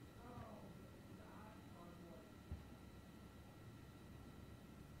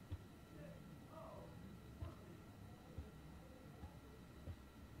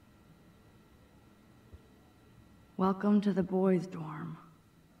 Welcome to the boys' dorm.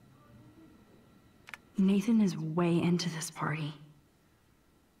 Nathan is way into this party.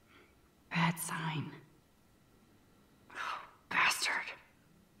 Bad sign. Oh, bastard.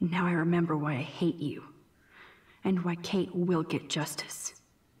 Now I remember why I hate you. And why Kate will get justice.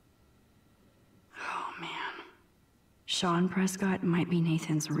 Oh, man. Sean Prescott might be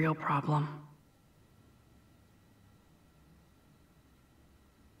Nathan's real problem.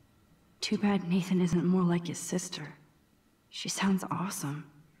 Too bad Nathan isn't more like his sister. She sounds awesome.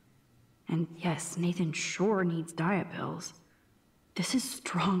 And yes, Nathan sure needs diet pills. This is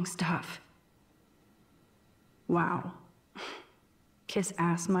strong stuff. Wow. Kiss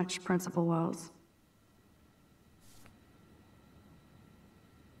ass much, Principal Wells?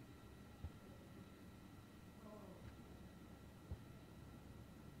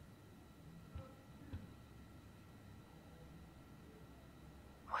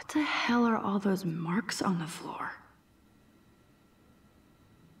 What the hell are all those marks on the floor?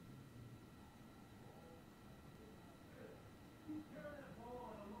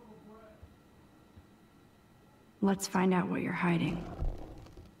 Let's find out what you're hiding.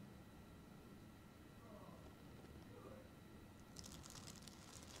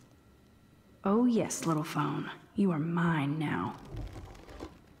 Oh yes, little phone. You are mine now.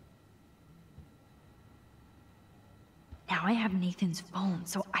 Now I have Nathan's phone,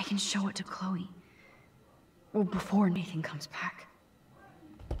 so I can show it to Chloe. Well, before Nathan comes back.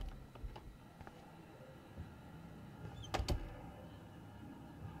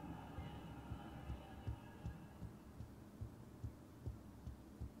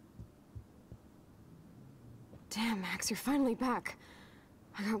 Damn, Max, you're finally back.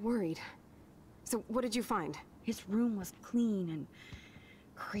 I got worried. So, what did you find? His room was clean and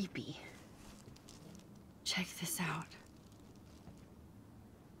creepy. Check this out.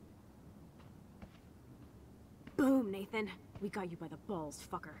 Boom, Nathan. We got you by the balls,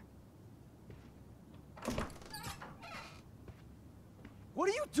 fucker. What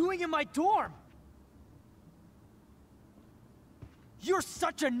are you doing in my dorm? You're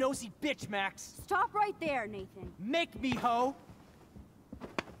such a nosy bitch, Max. Stop right there, Nathan. Make me, ho.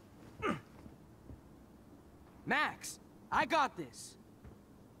 Max, I got this.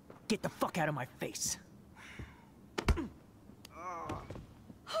 Get the fuck out of my face.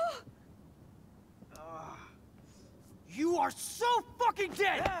 You are so fucking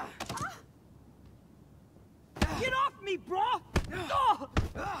dead! Get off me, bro!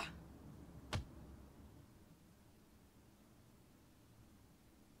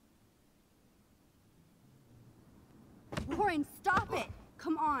 Warren, stop it!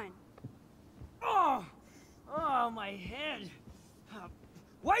 Come on. Oh! Oh, my head.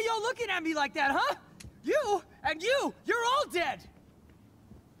 Why are y'all looking at me like that, huh? You and you're all dead!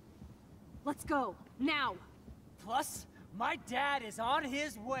 Let's go, now! Plus, my dad is on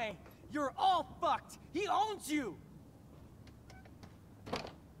his way. You're all fucked. He owns you.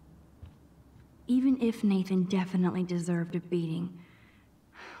 Even if Nathan definitely deserved a beating,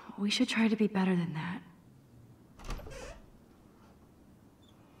 we should try to be better than that.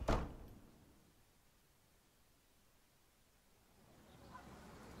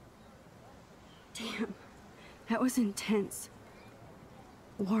 Damn, that was intense.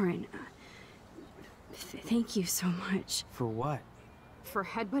 Warren, thank you so much. For what? For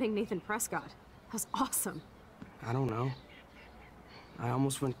headbutting Nathan Prescott. That was awesome. I don't know. I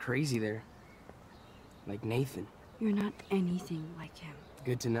almost went crazy there. Like Nathan. You're not anything like him.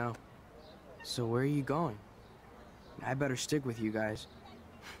 Good to know. So where are you going? I better stick with you guys.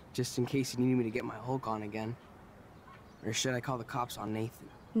 Just in case you need me to get my Hulk on again. Or should I call the cops on Nathan?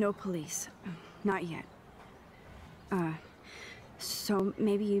 No police. Not yet. So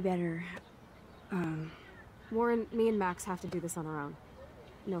maybe you better, Warren, me and Max have to do this on our own.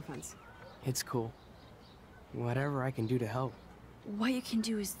 No offense. It's cool. Whatever I can do to help. What you can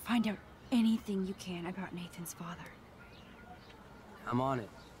do is find out anything you can about Nathan's father. I'm on it.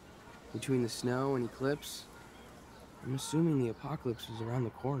 Between the snow and eclipse, I'm assuming the apocalypse is around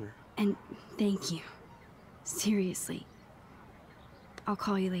the corner. And thank you. Seriously. I'll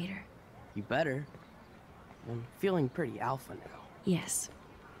call you later. You better. I'm feeling pretty alpha now. Yes,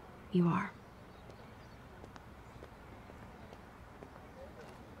 you are.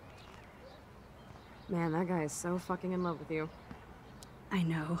 Man, that guy is so fucking in love with you. I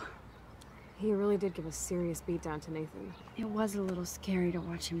know. He really did give a serious beatdown to Nathan. It was a little scary to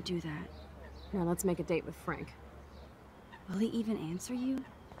watch him do that. Now let's make a date with Frank. Will he even answer you?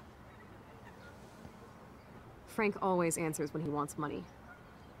 Frank always answers when he wants money.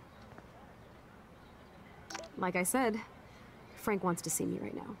 Like I said, Frank wants to see me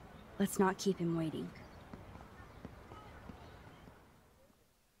right now. Let's not keep him waiting.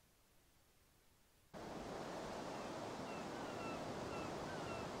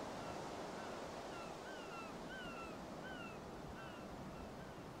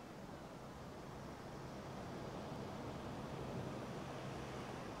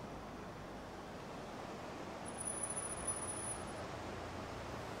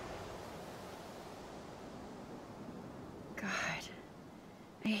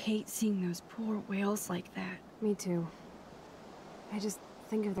 I hate seeing those poor whales like that. Me too. I just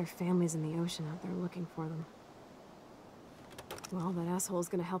think of their families in the ocean out there looking for them. Well, that asshole's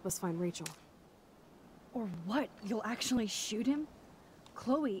gonna help us find Rachel. Or what? You'll actually shoot him?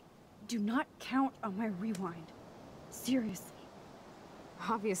 Chloe, do not count on my rewind. Seriously.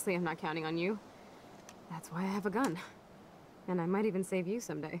 Obviously, I'm not counting on you. That's why I have a gun. And I might even save you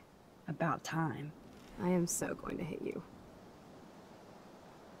someday. About time. I am so going to hit you.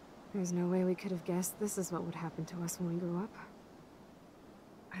 There's no way we could have guessed this is what would happen to us when we grew up.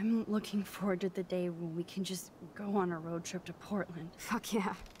 I'm looking forward to the day when we can just go on a road trip to Portland. Fuck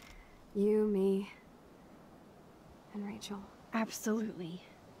yeah. You, me, and Rachel. Absolutely.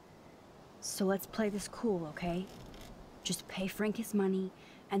 So let's play this cool, okay? Just pay Frank his money,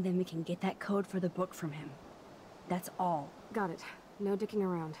 and then we can get that code for the book from him. That's all. Got it. No dicking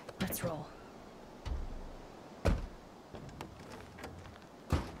around. Let's roll.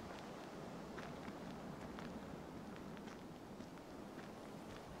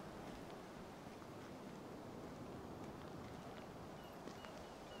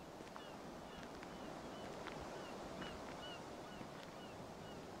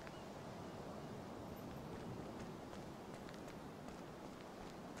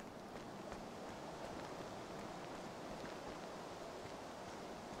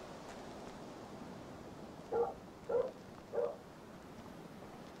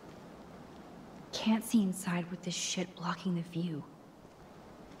 Can't see inside with this shit blocking the view.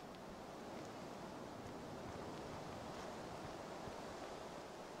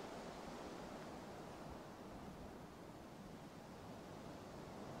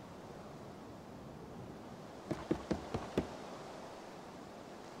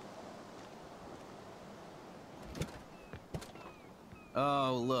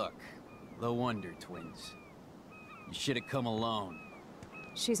 Oh, look. The Wonder Twins. You should have come alone.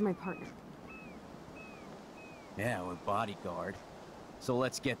 She's my partner. Yeah, we're bodyguard. So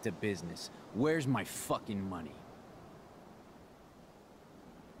let's get to business. Where's my fucking money?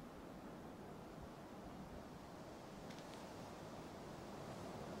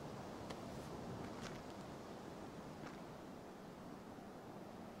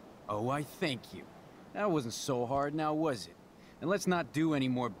 Oh, I thank you. That wasn't so hard now, was it? And let's not do any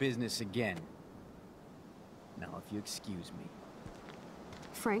more business again. Now, if you excuse me.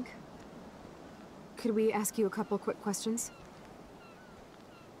 Frank? Could we ask you a couple quick questions?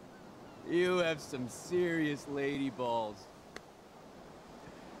 You have some serious lady balls.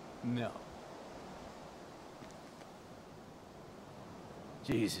 No.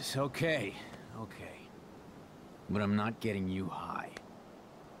 Jesus, okay. But I'm not getting you high.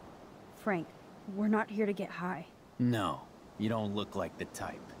 Frank, we're not here to get high. No, you don't look like the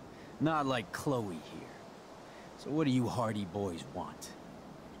type. Not like Chloe here. So what do you hardy boys want?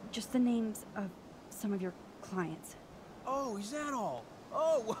 Just the names of some of your clients. Oh, is that all?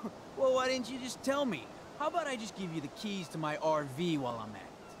 Oh, well, why didn't you just tell me? How about I just give you the keys to my RV while I'm at it?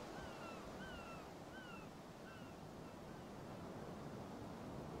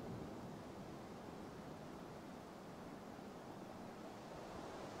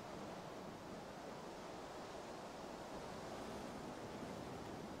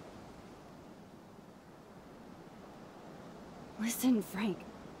 Listen, Frank.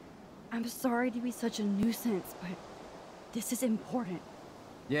 I'm sorry to be such a nuisance, but this is important.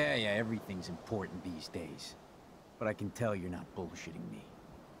 Yeah, everything's important these days. But I can tell you're not bullshitting me.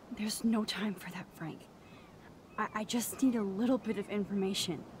 There's no time for that, Frank. I just need a little bit of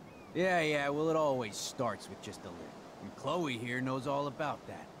information. Yeah, well, it always starts with just a little. And Chloe here knows all about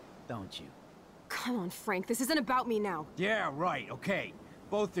that, don't you? Come on, Frank. This isn't about me now. Yeah, right, okay.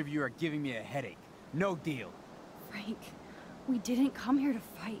 Both of you are giving me a headache. No deal. Frank, we didn't come here to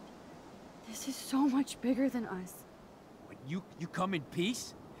fight. This is so much bigger than us. What, you come in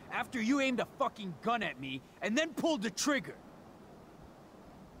peace? After you aimed a fucking gun at me, and then pulled the trigger!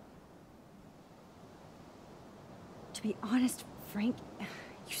 To be honest, Frank,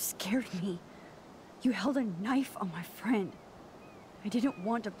 you scared me. You held a knife on my friend. I didn't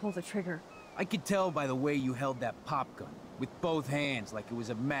want to pull the trigger. I could tell by the way you held that pop gun, with both hands like it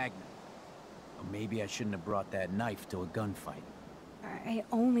was a magnet. Or maybe I shouldn't have brought that knife to a gunfight. I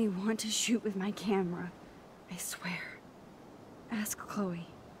only want to shoot with my camera. I swear. Ask Chloe.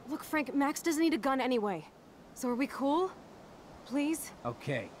 Look, Frank, Max doesn't need a gun anyway. So are we cool? Please?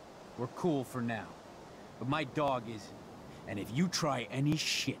 Okay, we're cool for now. But my dog isn't. And if you try any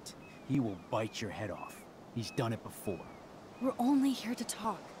shit, he will bite your head off. He's done it before. We're only here to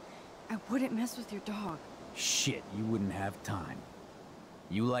talk. I wouldn't mess with your dog. Shit, you wouldn't have time.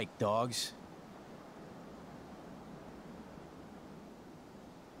 You like dogs?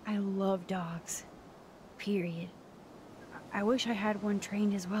 I love dogs. Period. I wish I had one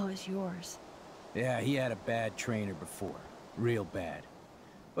trained as well as yours. Yeah, he had a bad trainer before. Real bad.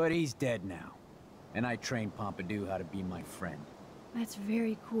 But he's dead now. And I trained Pompidou how to be my friend. That's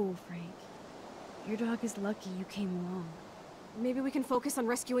very cool, Frank. Your dog is lucky you came along. Maybe we can focus on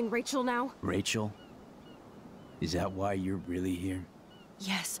rescuing Rachel now? Rachel? Is that why you're really here?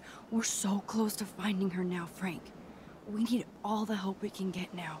 Yes, we're so close to finding her now, Frank. We need all the help we can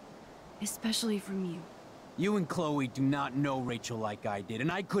get now. Especially from you. You and Chloe do not know Rachel like I did,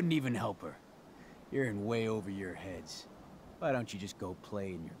 and I couldn't even help her. You're in way over your heads. Why don't you just go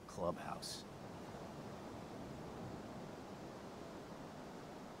play in your clubhouse?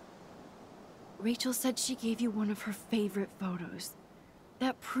 Rachel said she gave you one of her favorite photos.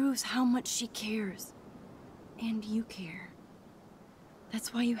 That proves how much she cares. And you care.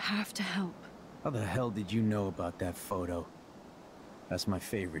 That's why you have to help. How the hell did you know about that photo? That's my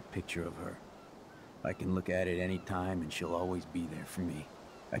favorite picture of her. I can look at it any time and she'll always be there for me.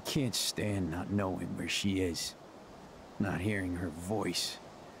 I can't stand not knowing where she is. Not hearing her voice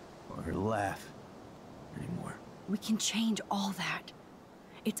or her laugh anymore. We can change all that.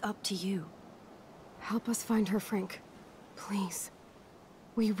 It's up to you. Help us find her, Frank. Please.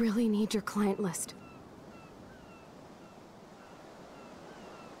 We really need your client list.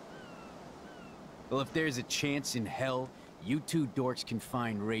 Well, if there's a chance in hell, you two dorks can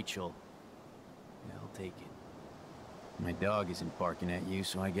find Rachel. Yeah, I'll take it. My dog isn't barking at you,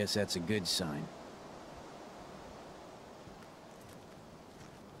 so I guess that's a good sign.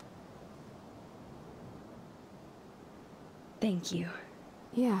 Thank you.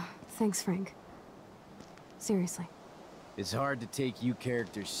 Yeah, thanks, Frank. Seriously. It's hard to take you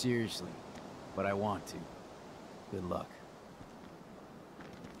characters seriously, but I want to. Good luck.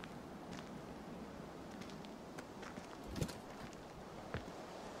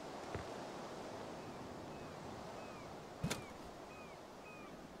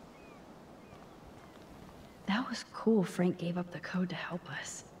 That was cool Frank gave up the code to help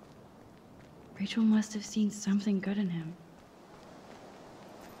us. Rachel must have seen something good in him.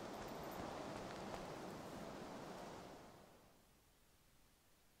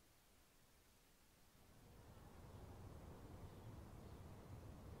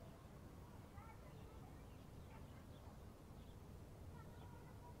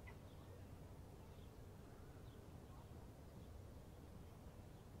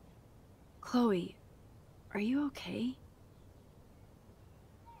 Chloe, are you okay?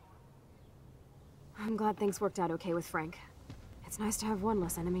 I'm glad things worked out okay with Frank. It's nice to have one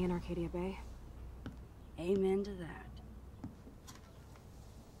less enemy in Arcadia Bay. Amen to that.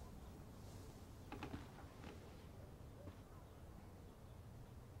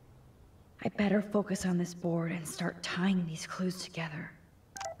 I better focus on this board and start tying these clues together.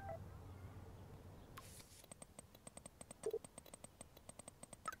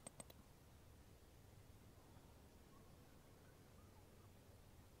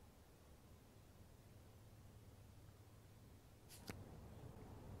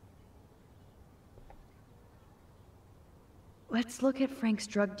 Let's look at Frank's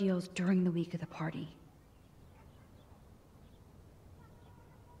drug deals during the week of the party.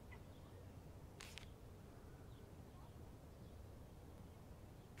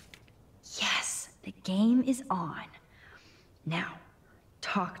 Yes, the game is on. Now,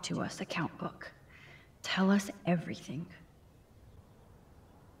 talk to us, account book. Tell us everything.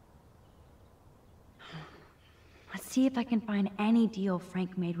 Let's see if I can find any deal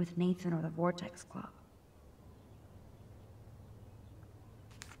Frank made with Nathan or the Vortex Club.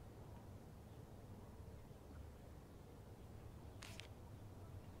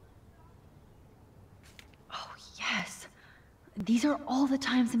 Oh, yes. These are all the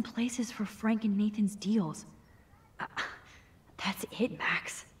times and places for Frank and Nathan's deals. That's it,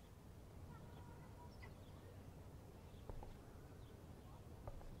 Max.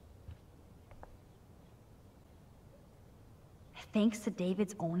 Thanks to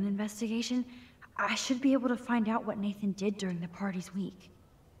David's own investigation, I should be able to find out what Nathan did during the party's week.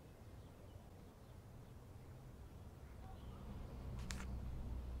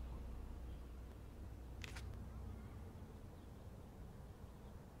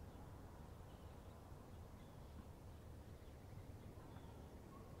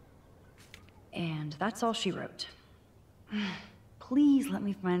 And that's all she wrote. Please let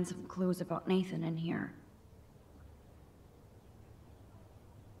me find some clues about Nathan in here.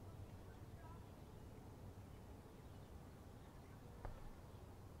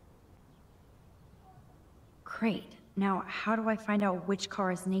 Great. Now, how do I find out which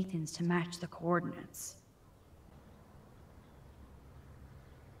car is Nathan's to match the coordinates?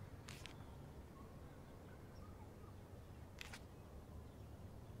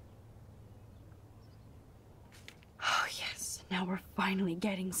 Now we're finally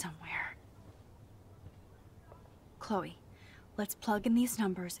getting somewhere. Chloe, let's plug in these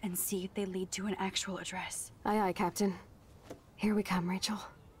numbers and see if they lead to an actual address. Aye, aye, Captain. Here we come, Rachel.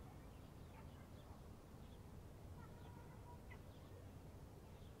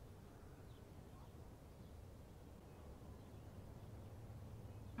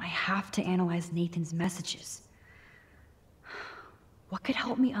 I have to analyze Nathan's messages. What could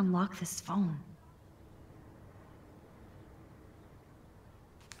help me unlock this phone?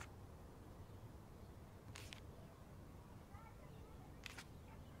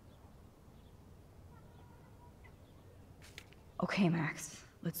 Okay, Max.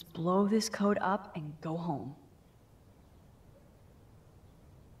 Let's blow this code up and go home.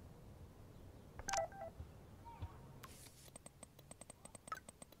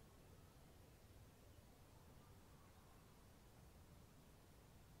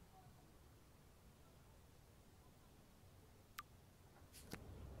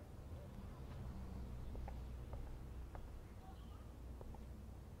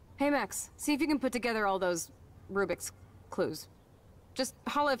 Hey, Max. See if you can put together all those Rubik's clues. Just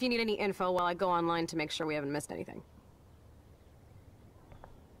holla if you need any info while I go online to make sure we haven't missed anything.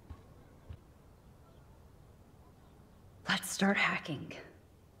 Let's start hacking.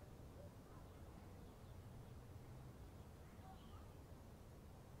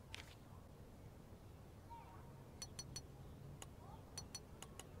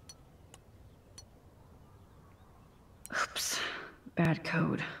 Oops. Bad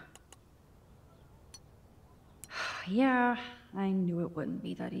code. Yeah, I knew it wouldn't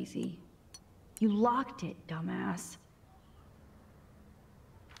be that easy. You locked it, dumbass.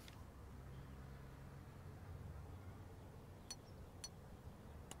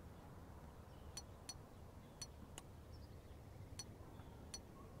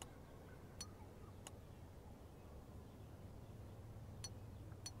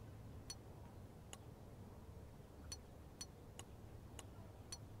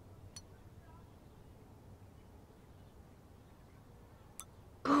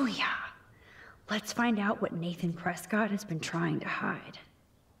 Booyah! Let's find out what Nathan Prescott has been trying to hide.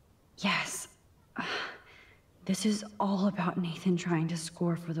 Yes. This is all about Nathan trying to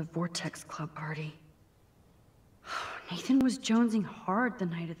score for the Vortex Club party. Nathan was jonesing hard the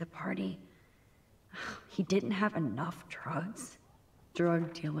night of the party. He didn't have enough drugs.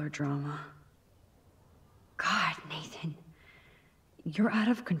 Drug dealer drama. God, Nathan. You're out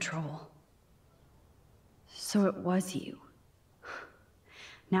of control. So it was you.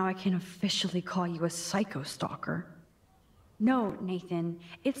 Now I can officially call you a psycho stalker. No, Nathan,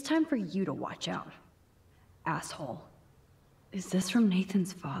 it's time for you to watch out. Asshole. Is this from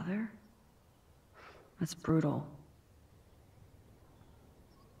Nathan's father? That's brutal.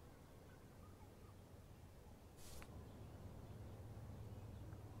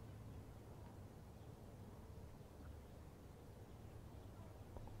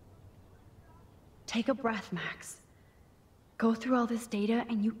 Take a breath, Max. Go through all this data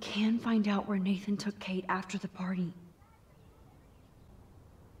and you can find out where Nathan took Kate after the party.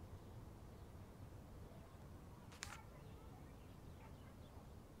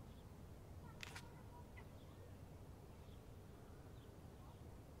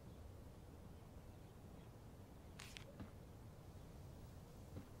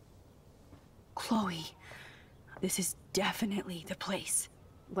 Chloe, this is definitely the place.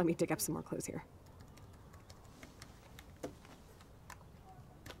 Let me dig up some more clues here.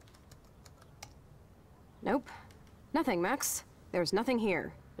 Nope. Nothing, Max. There's nothing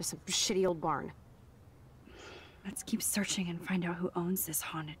here. Just some shitty old barn. Let's keep searching and find out who owns this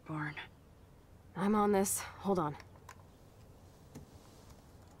haunted barn. I'm on this. Hold on.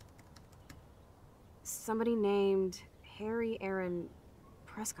 Somebody named Harry Aaron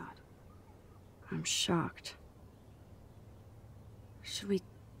Prescott. I'm shocked. Should we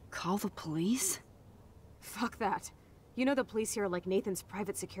call the police? Fuck that. You know the police here are like Nathan's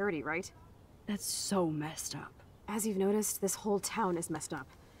private security, right? That's so messed up. As you've noticed, this whole town is messed up.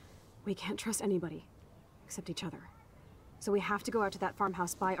 We can't trust anybody, except each other. So we have to go out to that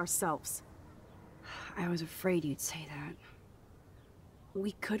farmhouse by ourselves. I was afraid you'd say that.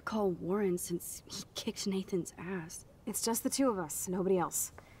 We could call Warren since he kicked Nathan's ass. It's just the two of us, nobody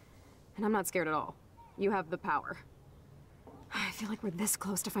else. And I'm not scared at all. You have the power. I feel like we're this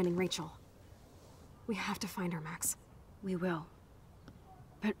close to finding Rachel. We have to find her, Max. We will.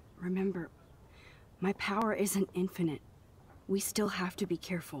 But remember, my power isn't infinite. We still have to be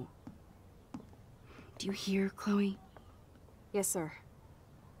careful. Do you hear, Chloe? Yes, sir.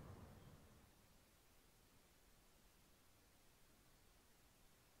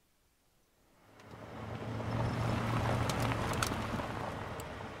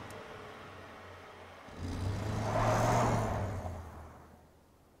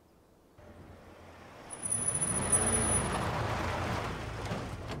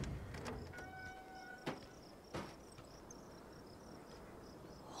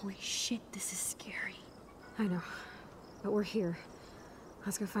 Holy shit, this is scary. I know, but we're here.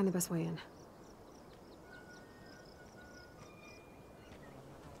 Let's go find the best way in.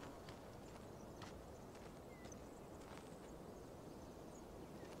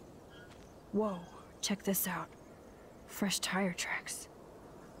 Whoa, check this out. Fresh tire tracks.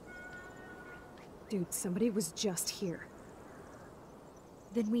 Dude, somebody was just here.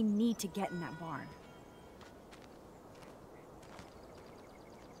 Then we need to get in that barn.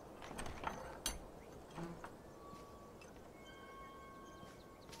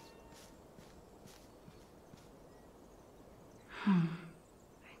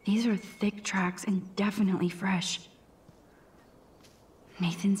 These are thick tracks and definitely fresh.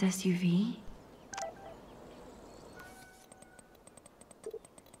 Nathan's SUV?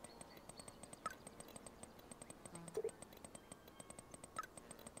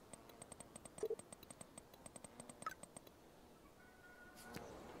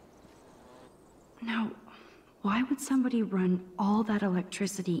 Now, why would somebody run all that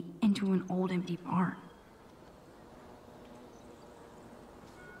electricity into an old empty barn?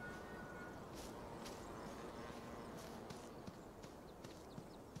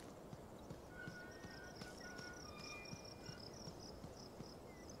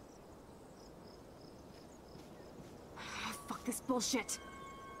 Fuck this bullshit.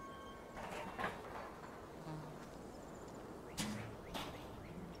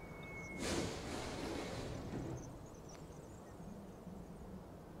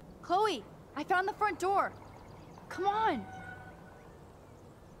 Chloe, I found the front door. Come on.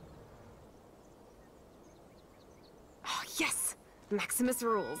 Oh, yes! Maximus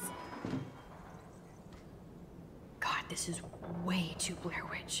rules. God, this is way too Blair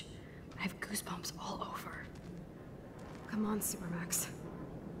Witch. I have goosebumps all over. Come on, Supermax.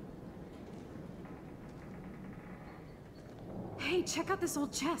 Hey, check out this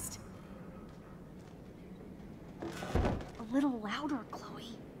old chest. A little louder,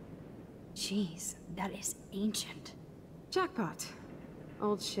 Chloe. Jeez, that is ancient. Jackpot.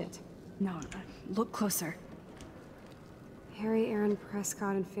 Old shit. No, look closer. Harry Aaron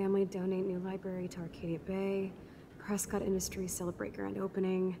Prescott and family donate new library to Arcadia Bay. Prescott Industries celebrate grand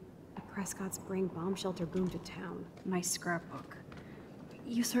opening. The Prescotts bring bomb shelter boom to town. Nice scrapbook.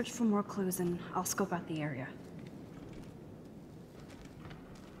 You search for more clues and I'll scope out the area.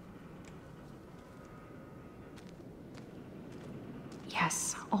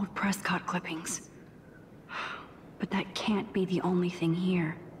 Yes, old Prescott clippings. But that can't be the only thing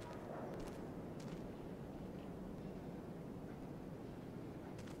here.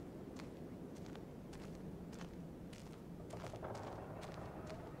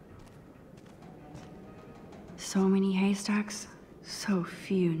 So many haystacks, so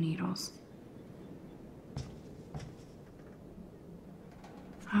few needles.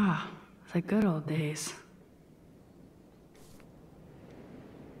 Ah, the good old days.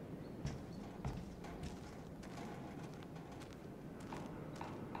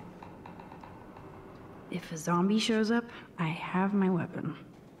 If a zombie shows up, I have my weapon.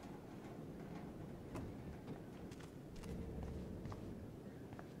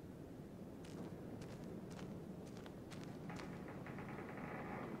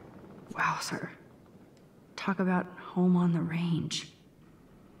 Wow, sir. Talk about home on the range.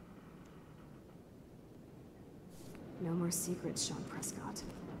 No more secrets, Sean Prescott.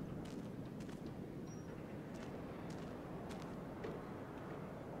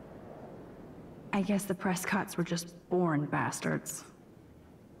 I guess the Prescotts were just born bastards.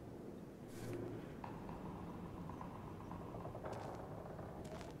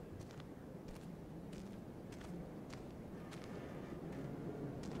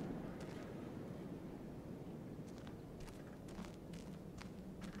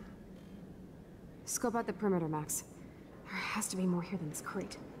 Scope out the perimeter, Max. There has to be more here than this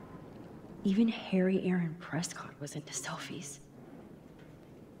crate. Even Harry Aaron Prescott was into selfies.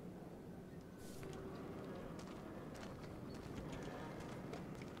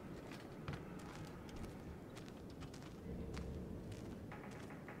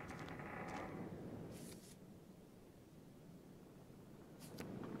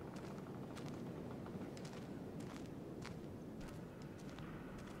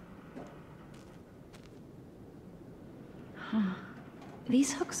 Huh.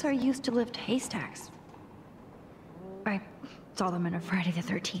 These hooks are used to lift haystacks. I saw them in a Friday the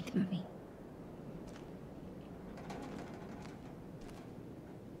 13th movie.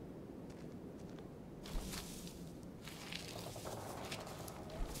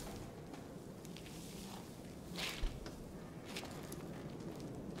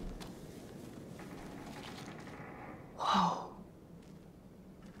 Whoa.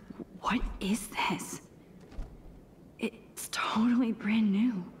 is this? It's totally brand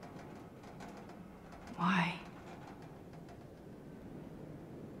new. Why?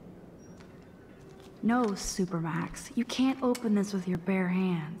 No, Supermax. You can't open this with your bare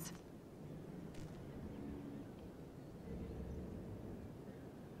hands.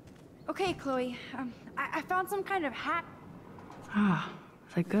 Okay, Chloe. I found some kind of hat. Ah,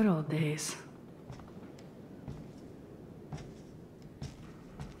 the good old days.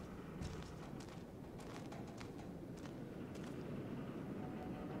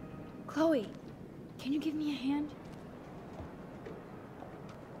 Chloe, can you give me a hand?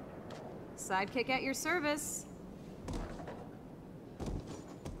 Sidekick at your service.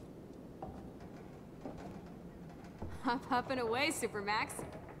 Hop and away, Supermax.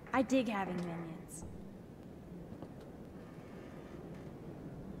 I dig having minions.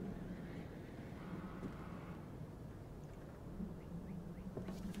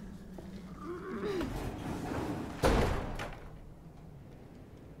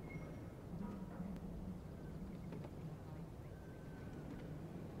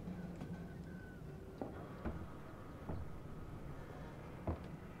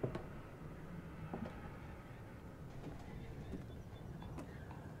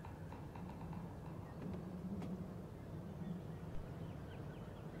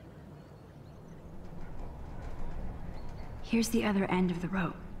 Here's the other end of the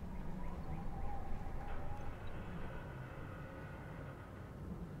rope.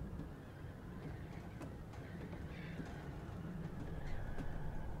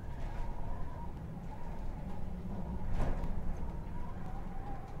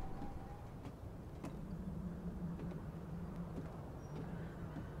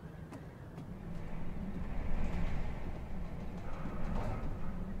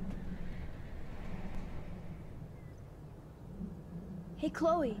 Hey,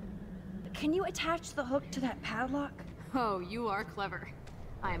 Chloe, can you attach the hook to that padlock? Oh, you are clever.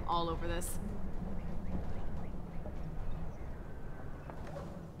 I am all over this.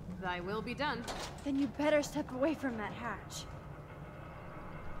 Thy will be done. Then you better step away from that hatch.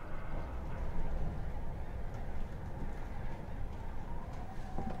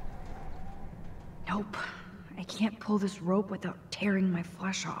 Nope. I can't pull this rope without tearing my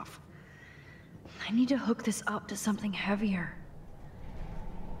flesh off. I need to hook this up to something heavier.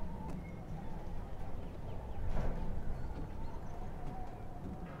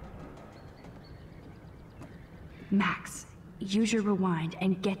 Max, use your rewind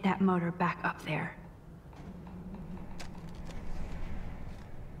and get that motor back up there.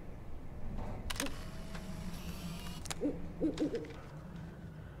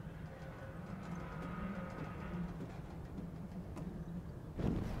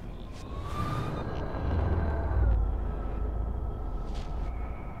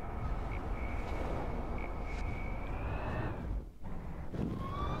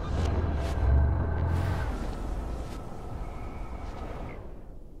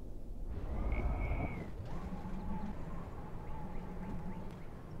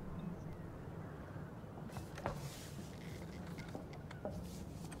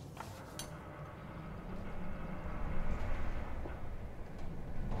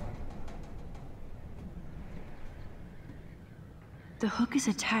 The hook is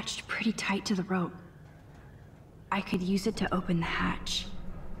attached pretty tight to the rope. I could use it to open the hatch.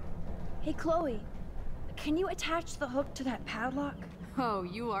 Hey, Chloe, can you attach the hook to that padlock? Oh,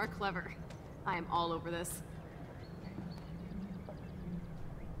 you are clever. I am all over this.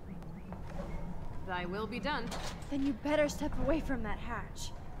 Thy will be done. Then you better step away from that hatch.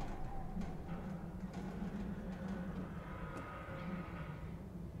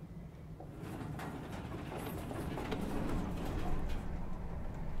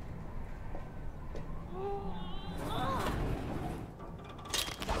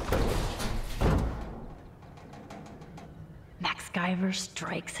 MacGyver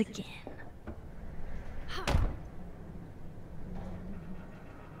strikes again.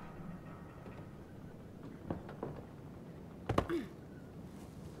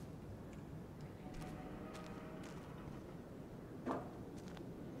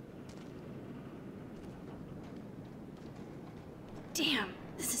 Damn,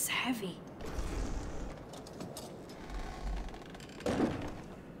 this is heavy.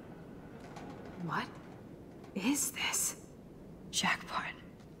 What is this? Jackpot.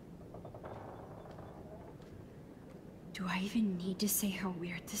 Do I even need to say how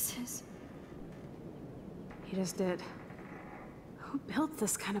weird this is? You just did. Who built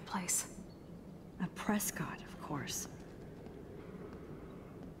this kind of place? A Prescott, of course.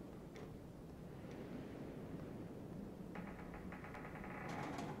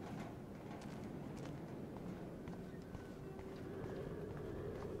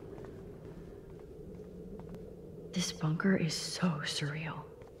 This bunker is so surreal.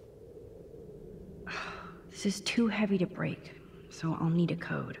 This is too heavy to break, so I'll need a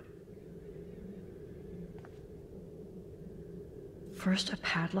code. First a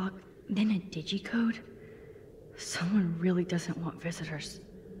padlock, then a digicode? Someone really doesn't want visitors.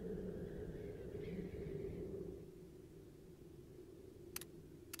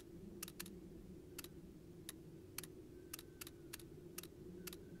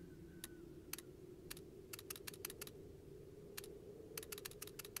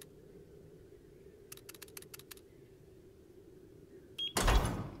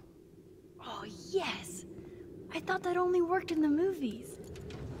 Oh, yes! I thought that only worked in the movies.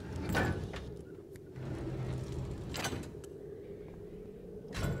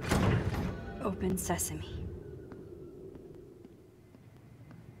 Open sesame.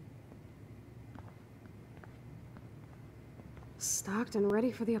 Stocked and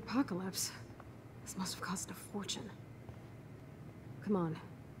ready for the apocalypse. This must have cost a fortune. Come on.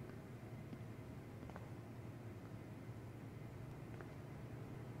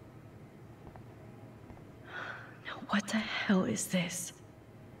 Now what the hell is this?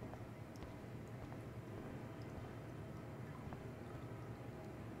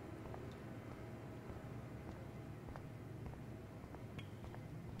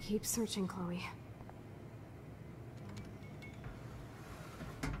 Keep searching, Chloe.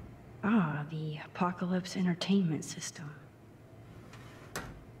 Ah, the Apocalypse Entertainment System.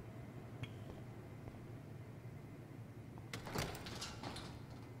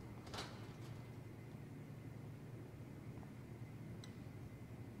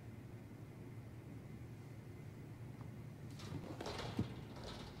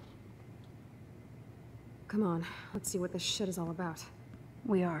 Come on, let's see what this shit is all about.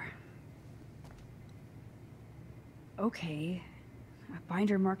 We are. Okay. A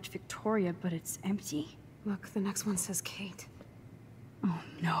binder marked Victoria, but it's empty. Look, the next one says Kate. Oh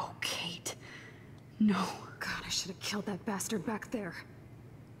no, Kate. No. God, I should have killed that bastard back there.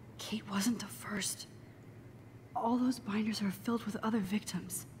 Kate wasn't the first. All those binders are filled with other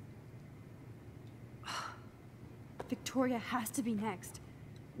victims. Victoria has to be next.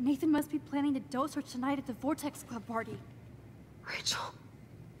 Nathan must be planning to dose her tonight at the Vortex Club party. Rachel.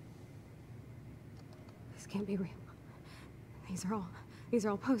 This can't be real. These are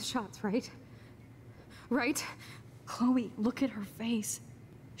all post shots, right? Right? Chloe, look at her face.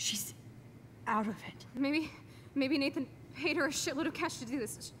 She's out of it. Maybe Nathan paid her a shitload of cash to do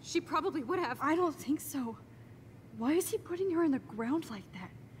this. She probably would have. I don't think so. Why is he putting her in the ground like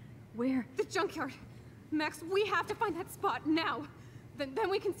that? Where? The junkyard. Max, we have to find that spot now.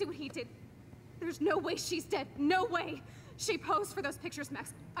 Then we can see what he did. There's no way she's dead. No way. She posed for those pictures,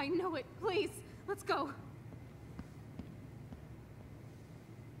 Max. I know it. Please, let's go.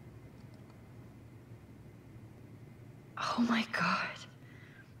 Oh my God.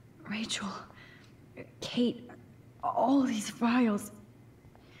 Rachel, Kate, all these files.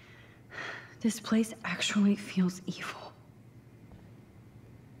 This place actually feels evil.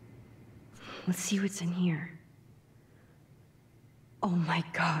 Let's see what's in here. Oh my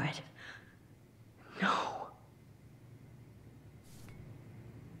God. No.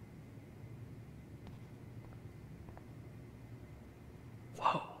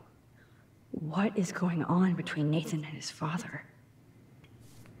 Whoa. What is going on between Nathan and his father?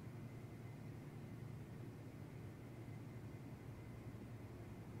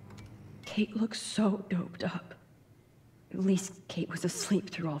 Kate looks so doped up. At least Kate was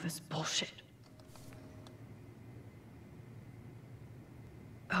asleep through all this bullshit.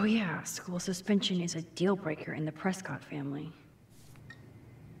 Oh yeah, school suspension is a deal breaker in the Prescott family.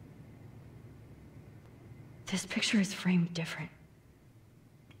 This picture is framed different.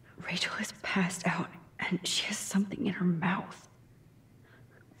 Rachel is passed out and she has something in her mouth.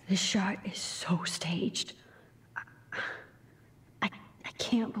 This shot is so staged. I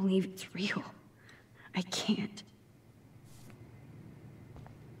can't believe it's real. I can't.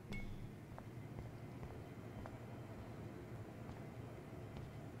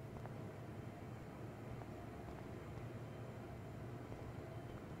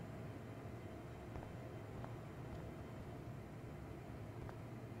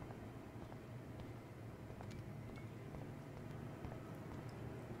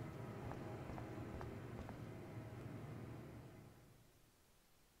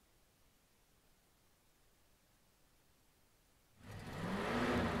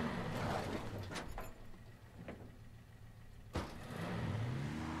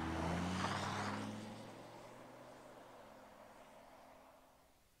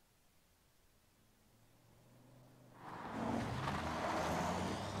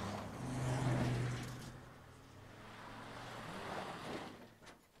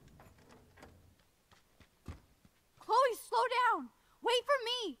 slow down. Wait for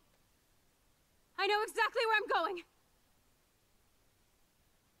me. I know exactly where I'm going.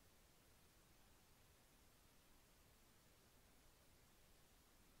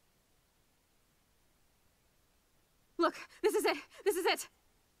 Look, this is it. This is it.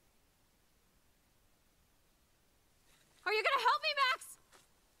 Are you gonna help me, Max?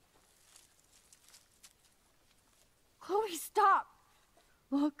 Chloe, stop.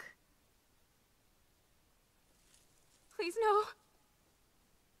 Look. Please, no.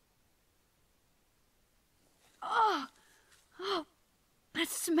 Oh, that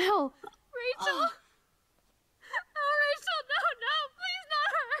smell. Rachel. Oh, Rachel, no, please not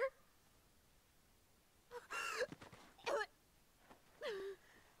her.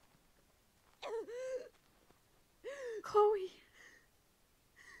 Chloe.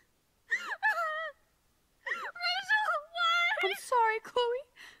 Rachel, why? I'm sorry, Chloe.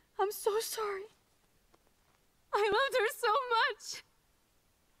 I'm so sorry. I loved her so much.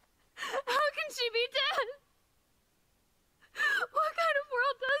 How can she be dead? What kind of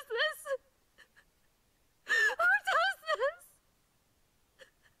world does this? Who does this?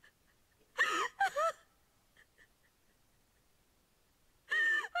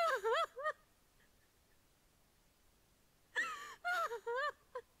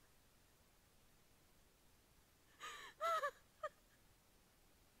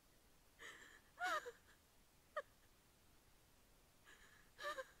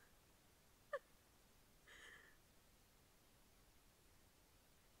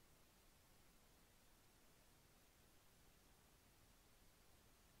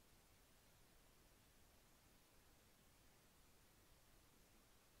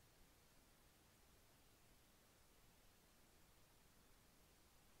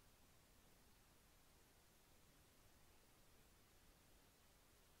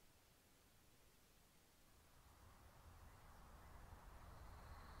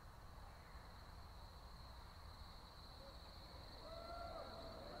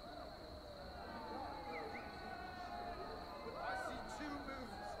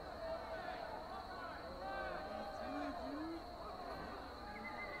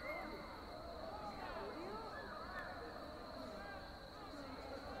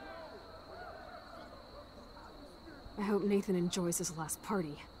 I hope Nathan enjoys his last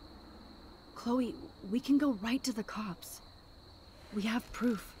party. Chloe, we can go right to the cops. We have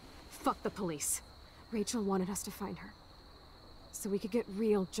proof. Fuck the police. Rachel wanted us to find her. So we could get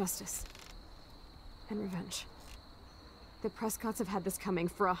real justice. And revenge. The Prescotts have had this coming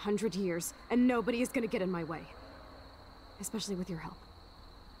for 100 years, and nobody is gonna get in my way. Especially with your help.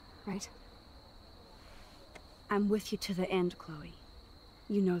 Right? I'm with you to the end, Chloe.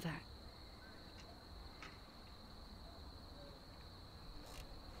 You know that.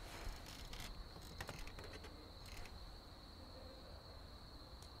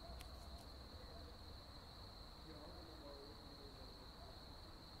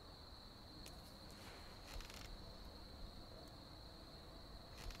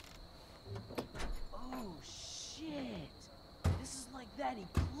 Oh, shit. This is like that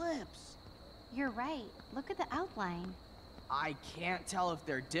eclipse. You're right. Look at the outline. I can't tell if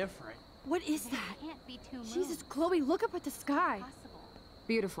they're different. What is that? Can't be two moons. Jesus, Chloe, look up at the sky. Possible.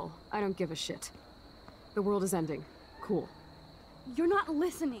 Beautiful. I don't give a shit. The world is ending. Cool. You're not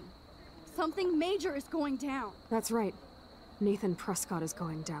listening. Something major is going down. That's right. Nathan Prescott is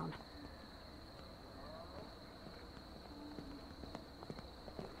going down.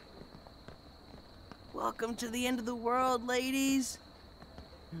 Welcome to the end of the world, ladies.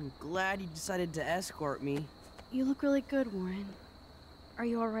 I'm glad you decided to escort me. You look really good, Warren. Are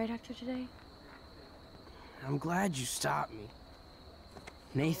you alright after today? I'm glad you stopped me.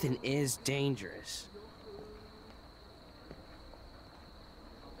 Nathan is dangerous.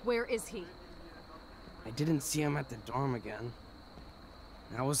 Where is he? I didn't see him at the dorm again.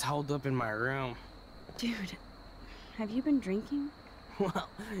 I was held up in my room. Dude, have you been drinking? Well,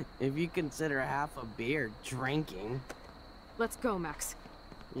 if you consider half a beer drinking. Let's go, Max.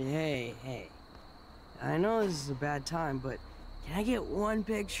 Hey. I know this is a bad time, but can I get one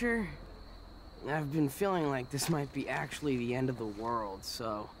picture? I've been feeling like this might be actually the end of the world,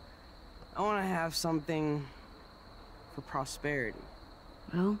 so I want to have something for prosperity.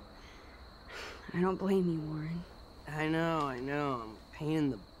 Well, I don't blame you, Warren. I know, I'm a pain in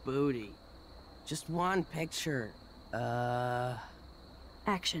the booty. Just one picture.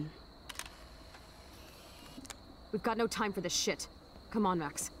 Action. We've got no time for this shit. Come on,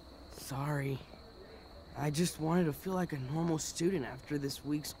 Max. Sorry. I just wanted to feel like a normal student after this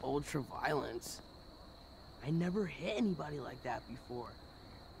week's ultra-violence. I never hit anybody like that before.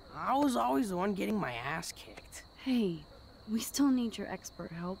 I was always the one getting my ass kicked. Hey, We still need your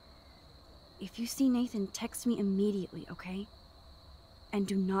expert help. If you see Nathan, text me immediately, okay? And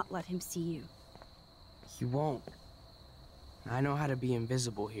do not let him see you. He won't. I know how to be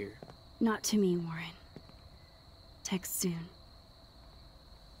invisible here. Not to me, Warren. Text soon.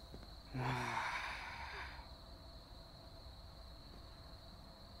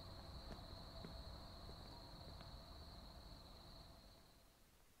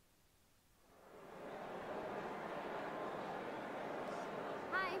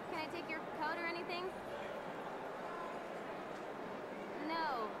 Hi, can I take your coat or anything?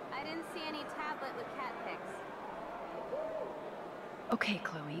 No, I didn't see any tablet with cat pics. Okay,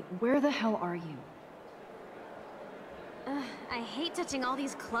 Chloe, where the hell are you? Ugh, I hate touching all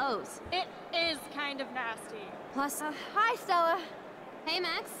these clothes. It is kind of nasty. Plus, Hi, Stella. hey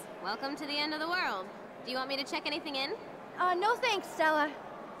Max, welcome to the end of the world. Do you want me to check anything in? No thanks, Stella.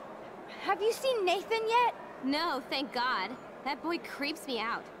 Have you seen Nathan yet? No, thank God. That boy creeps me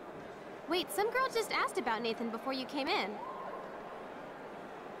out. Wait, some girl just asked about Nathan before you came in.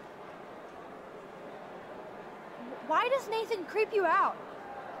 Why does Nathan creep you out?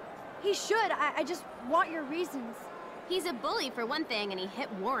 He should. I just want your reasons. He's a bully for one thing, and he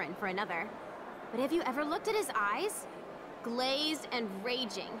hit Warren for another. But have you ever looked at his eyes? Glazed and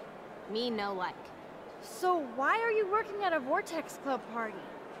raging. Me no like. So why are you working at a Vortex Club party?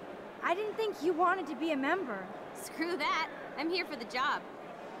 I didn't think you wanted to be a member. Screw that. I'm here for the job.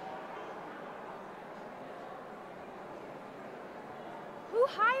 Who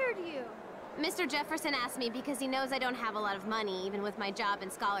hired you? Mr. Jefferson asked me because he knows I don't have a lot of money, even with my job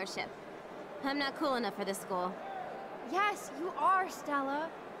and scholarship. I'm not cool enough for this school. Yes, you are, Stella.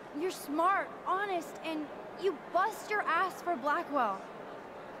 You're smart, honest, and you bust your ass for Blackwell.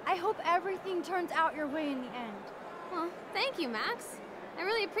 I hope everything turns out your way in the end. Well, thank you, Max. I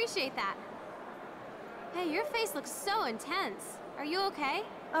really appreciate that. Hey, your face looks so intense. Are you okay?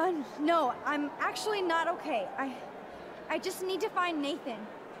 No, I'm actually not okay. I just need to find Nathan.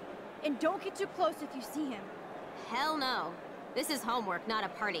 And don't get too close if you see him. Hell no. This is homework, not a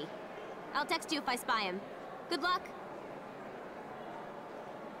party. I'll text you if I spy him. Good luck.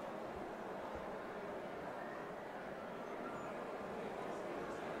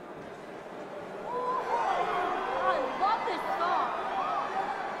 I love this song.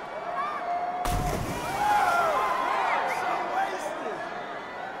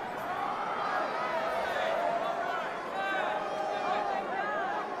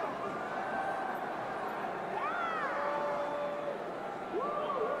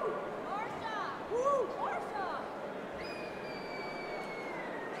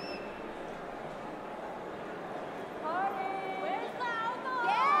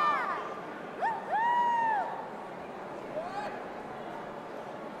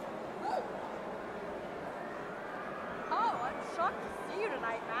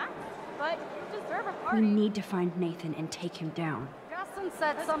 We need to find Nathan and take him down. Justin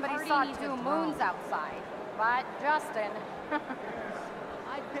said somebody saw two moons outside. But Justin...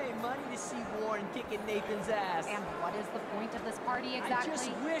 I'd pay money to see Warren kicking Nathan's ass. And what is the point of this party exactly? I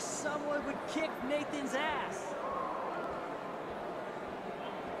just wish someone would kick Nathan's ass.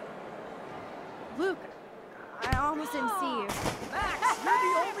 Luke, I almost didn't see you. Max, you're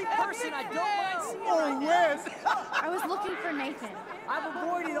the only person I don't mind seeing right now. I was looking for Nathan. I've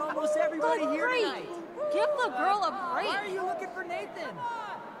avoided almost everybody here tonight. Give the girl a break. Why are you looking for Nathan?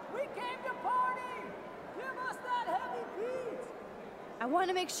 We came to party! Give us that heavy beat! I want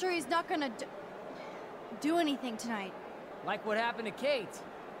to make sure he's not gonna do anything tonight. Like what happened to Kate.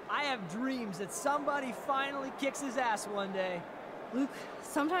 I have dreams that somebody finally kicks his ass one day. Luke,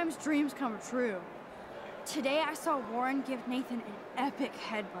 sometimes dreams come true. Today I saw Warren give Nathan an epic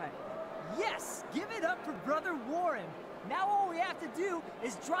headbutt. Yes! Give it up for Brother Warren! Now all we have to do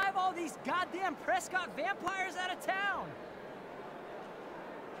is drive all these goddamn Prescott vampires out of town!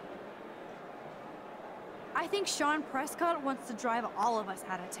 I think Sean Prescott wants to drive all of us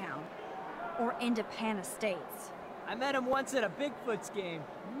out of town. Or into Pan Estates. I met him once at a Bigfoot's game.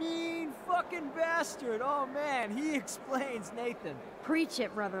 Mean fucking bastard! Oh man, he explains Nathan. Preach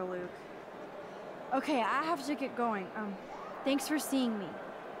it, Brother Luke. Okay, I have to get going. Thanks for seeing me.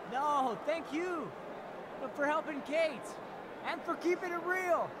 No, thank you! But for helping Kate. And for keeping it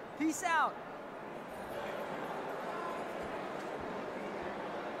real. Peace out.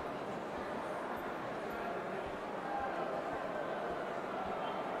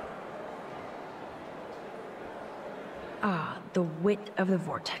 Ah, the wit of the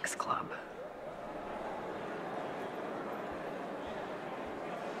Vortex Club.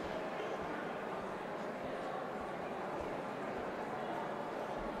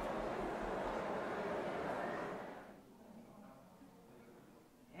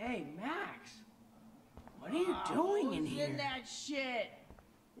 in here. In that shit.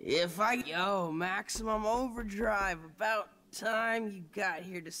 Yo, maximum overdrive. About time you got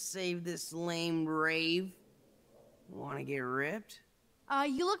here to save this lame rave. Wanna get ripped?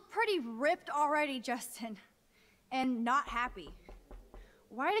 You look pretty ripped already, Justin. And not happy.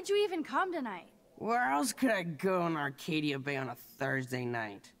 Why did you even come tonight? Where else could I go in Arcadia Bay on a Thursday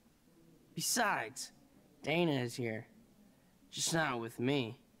night? Besides, Dana is here. Just not with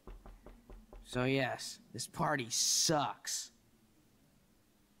me. So yes, this party sucks.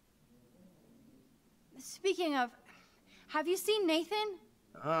 Speaking of, have you seen Nathan?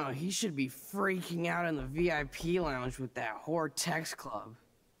 Oh, he should be freaking out in the VIP lounge with that whore text club.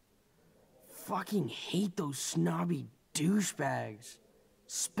 Fucking hate those snobby douchebags.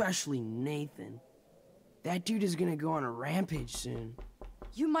 Especially Nathan. That dude is gonna go on a rampage soon.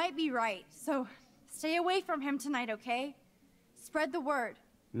 You might be right, so stay away from him tonight, okay? Spread the word.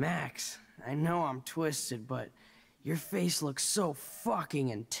 Max, I know I'm twisted, but your face looks so fucking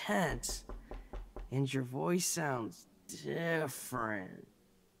intense. And your voice sounds different.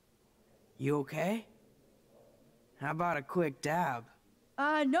 You okay? How about a quick dab?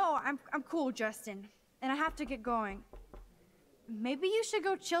 No, I'm cool, Justin. And I have to get going. Maybe you should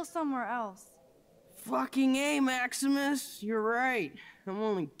go chill somewhere else. Fucking A, Maximus. You're right. I'm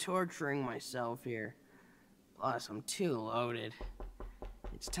only torturing myself here. Plus, I'm too loaded.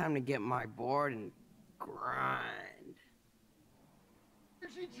 It's time to get my board and grind.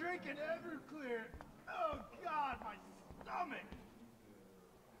 Is she drinking Everclear? Oh God, my stomach!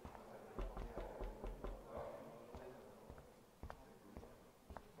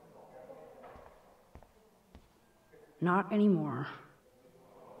 Not anymore.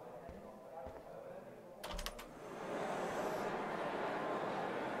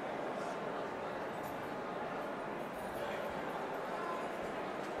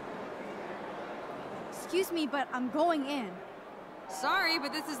 Excuse me, but I'm going in. Sorry,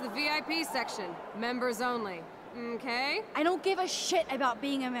 but this is the VIP section. Members only. Okay? I don't give a shit about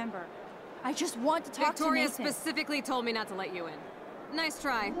being a member. I just want to talk Victoria to Nathan. specifically told me not to let you in. Nice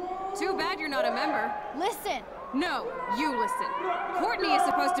try. Too bad you're not a member. Listen! No, you listen. Courtney is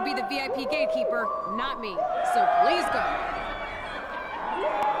supposed to be the VIP gatekeeper, not me. So please go.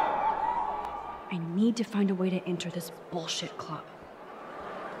 I need to find a way to enter this bullshit club.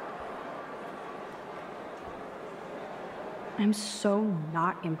 I'm so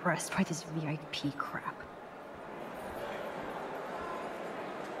not impressed by this VIP crap.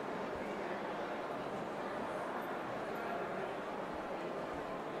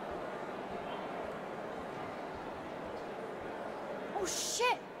 Oh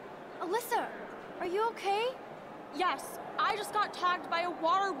shit! Alyssa, are you okay? Yes, I just got tagged by a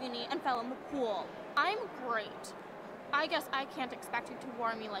water weenie and fell in the pool. I'm great. I guess I can't expect you to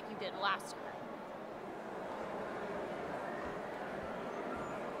warn me like you did last time.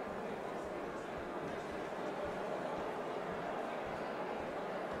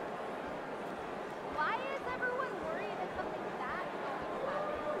 Why is everyone worried that something bad is going to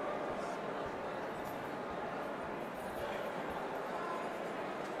happen?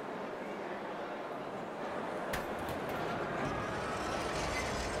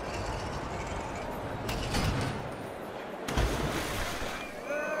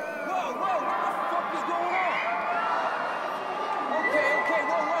 Whoa, what the fuck is going on? Okay,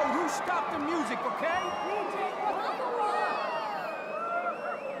 whoa, you stop the music, okay?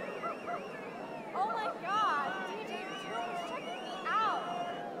 Oh my god, DJ Joe's checking me out.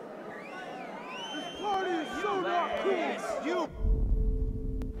 This party is so not cool! You!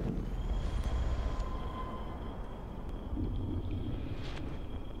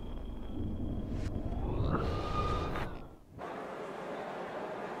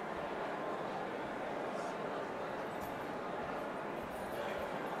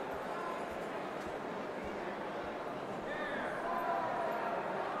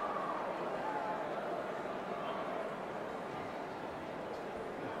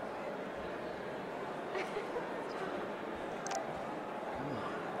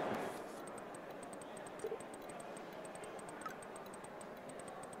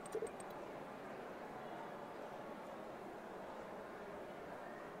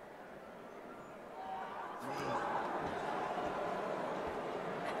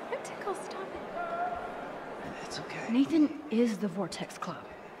 Tickle, stop it. It's okay. Nathan is the Vortex Club.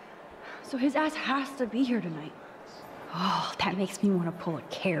 So his ass has to be here tonight. Oh, that makes me want to pull a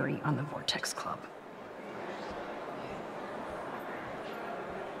Carrie on the Vortex Club.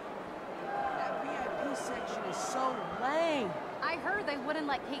 That VIP section is so lame. I heard they wouldn't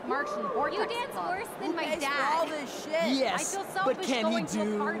let Kate march in Vortex You dance Club. worse than Who my pays for dad. all this shit? Yes, I feel but selfish can he going to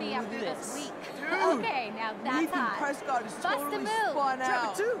do a party after this? this week. Dude, Okay, now that's Nathan hot. Prescott is Bust totally a move. spun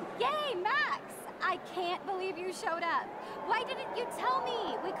out. Yay, Max! I can't believe you showed up. Why didn't you tell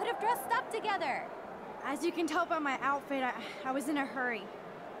me? We could have dressed up together. As you can tell by my outfit, I was in a hurry.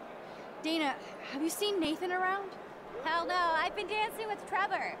 Dana, have you seen Nathan around? Hell no, I've been dancing with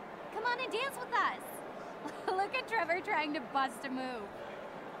Trevor. Come on and dance with us. Look at Trevor trying to bust a move.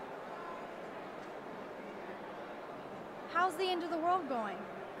 How's the end of the world going?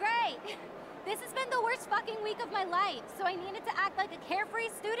 Great! This has been the worst fucking week of my life, so I needed to act like a carefree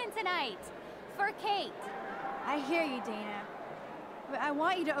student tonight. For Kate. I hear you, Dana. But I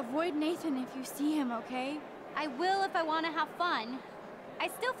want you to avoid Nathan if you see him, okay? I will if I want to have fun. I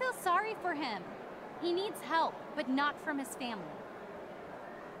still feel sorry for him. He needs help, but not from his family.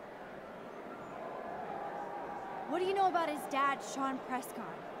 What do you know about his dad, Sean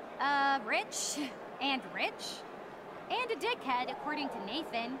Prescott? Rich. And rich. And a dickhead, according to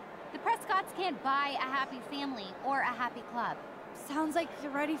Nathan. The Prescotts can't buy a happy family or a happy club. Sounds like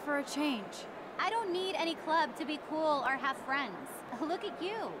you're ready for a change. I don't need any club to be cool or have friends. Look at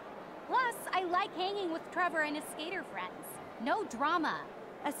you. Plus, I like hanging with Trevor and his skater friends. No drama.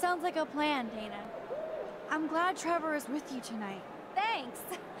 That sounds like a plan, Dana. I'm glad Trevor is with you tonight. Thanks.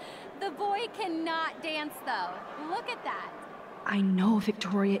 The boy cannot dance, though. Look at that. I know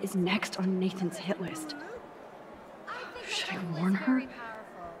Victoria is next on Nathan's hit list. Should I warn her?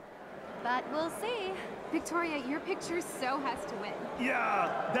 But we'll see. Victoria, your picture so has to win.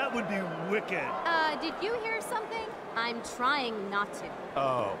 Yeah, that would be wicked. Did you hear something? I'm trying not to.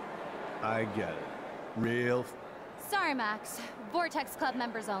 Oh, I get it. Real. Sorry, Max. Vortex Club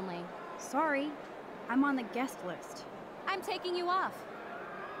members only. Sorry, I'm on the guest list. I'm taking you off.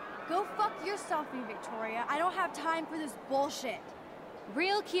 Go fuck yourself, Victoria. I don't have time for this bullshit.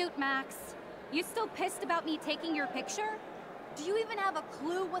 Real cute, Max. You still pissed about me taking your picture? Do you even have a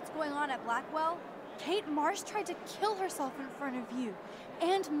clue what's going on at Blackwell? Kate Marsh tried to kill herself in front of you.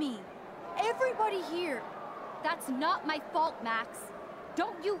 And me. Everybody here. That's not my fault, Max.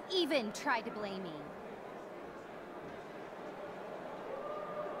 Don't you even try to blame me.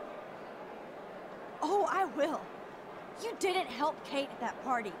 Oh, I will. You didn't help Kate at that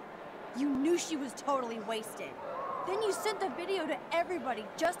party. You knew she was totally wasted. Then you sent the video to everybody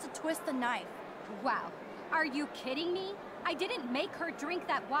just to twist the knife. Wow. Are you kidding me? I didn't make her drink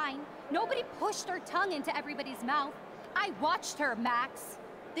that wine. Nobody pushed her tongue into everybody's mouth. I watched her, Max.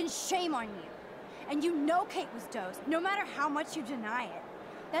 Then shame on you. And you know Kate was dosed, no matter how much you deny it.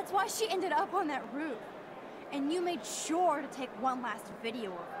 That's why she ended up on that roof. And you made sure to take one last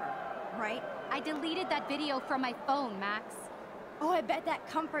video of her, right? I deleted that video from my phone, Max. Oh, I bet that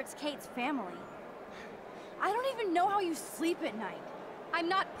comforts Kate's family. I don't even know how you sleep at night. I'm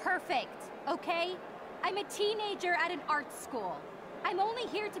not perfect, okay? I'm a teenager at an art school. I'm only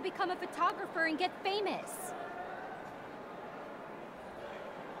here to become a photographer and get famous.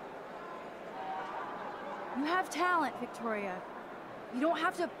 You have talent, Victoria. You don't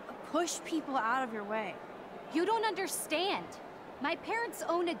have to push people out of your way. You don't understand. My parents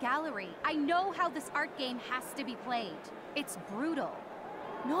own a gallery. I know how this art game has to be played. It's brutal.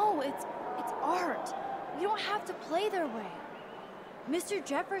 No, it's art. You don't have to play their way. Mr.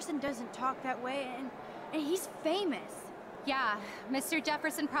 Jefferson doesn't talk that way, and he's famous. Yeah, Mr.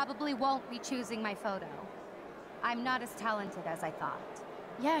 Jefferson probably won't be choosing my photo. I'm not as talented as I thought.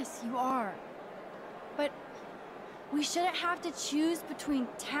 Yes, you are. But we shouldn't have to choose between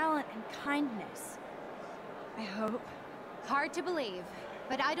talent and kindness. I hope. Hard to believe,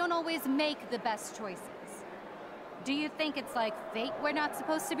 but I don't always make the best choices. Do you think it's like fate we're not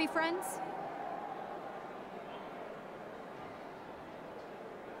supposed to be friends?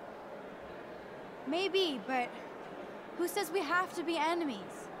 Maybe, but who says we have to be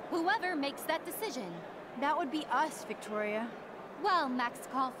enemies? Whoever makes that decision. That would be us, Victoria. Well, Max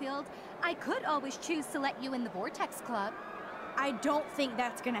Caulfield, I could always choose to let you in the Vortex Club. I don't think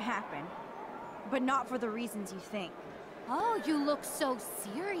that's gonna happen. But not for the reasons you think. Oh, you look so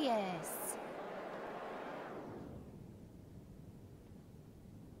serious.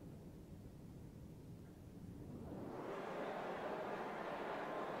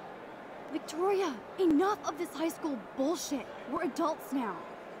 Victoria, enough of this high school bullshit. We're adults now.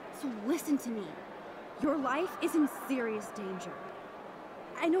 So listen to me. Your life is in serious danger.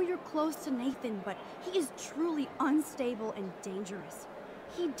 I know you're close to Nathan, but he is truly unstable and dangerous.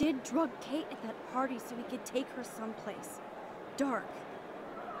 He did drug Kate at that party so he could take her someplace dark.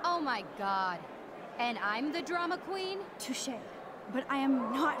 Oh my god. And I'm the drama queen? Touché. But I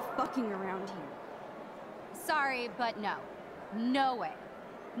am not fucking around here. Sorry, but no. No way.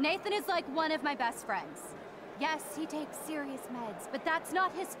 Nathan is like one of my best friends. Yes, he takes serious meds, but that's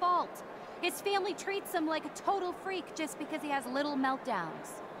not his fault. His family treats him like a total freak just because he has little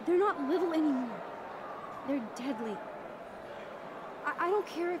meltdowns. They're not little anymore. They're deadly. I don't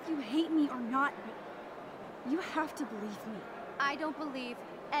care if you hate me or not, but you have to believe me. I don't believe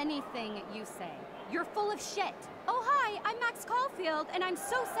anything you say. You're full of shit. Oh, hi, I'm Max Caulfield, and I'm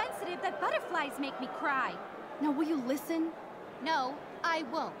so sensitive that butterflies make me cry. Now, will you listen? No, I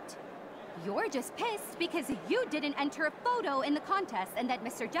won't. You're just pissed because you didn't enter a photo in the contest and that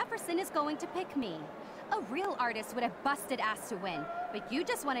Mr. Jefferson is going to pick me. A real artist would have busted ass to win, but you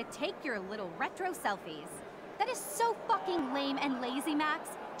just want to take your little retro selfies. That is so fucking lame and lazy, Max.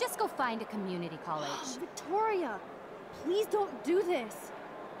 Just go find a community college. Victoria, please don't do this.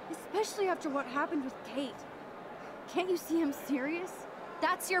 Especially after what happened with Kate. Can't you see I'm serious?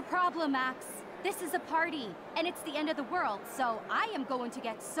 That's your problem, Max. This is a party, and it's the end of the world, so I am going to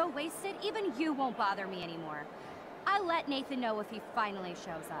get so wasted, even you won't bother me anymore. I'll let Nathan know if he finally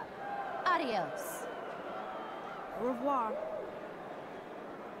shows up. Adios. Au revoir.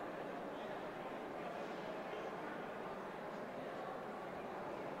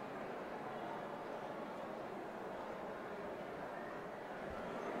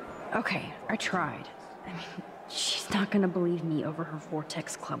 Okay, I tried. I mean, she's not gonna believe me over her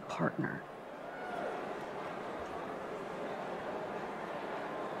Vortex Club partner.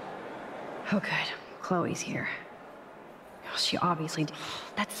 Oh good, Chloe's here. She obviously did.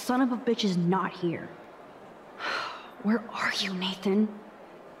 That son of a bitch is not here. Where are you, Nathan?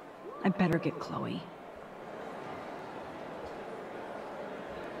 I better get Chloe.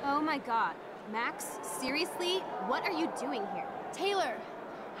 Oh my god. Max, seriously? What are you doing here? Taylor,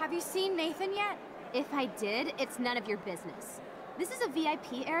 have you seen Nathan yet? If I did, it's none of your business. This is a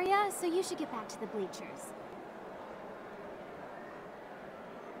VIP area, so you should get back to the bleachers.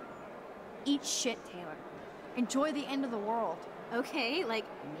 Eat shit, Taylor. Enjoy the end of the world. Okay, like,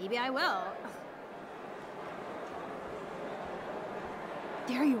 maybe I will.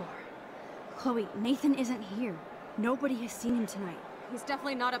 There you are. Chloe, Nathan isn't here. Nobody has seen him tonight. He's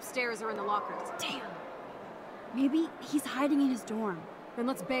definitely not upstairs or in the lockers. Damn. Maybe he's hiding in his dorm. Then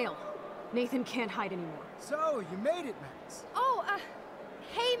let's bail. Nathan can't hide anymore. So, you made it, Max. Oh,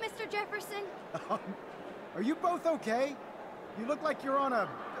 hey, Mr. Jefferson. Are you both okay? You look like you're on a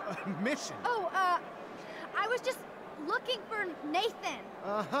mission. Oh, I was just looking for Nathan.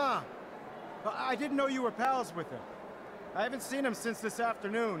 Uh-huh. I didn't know you were pals with him. I haven't seen him since this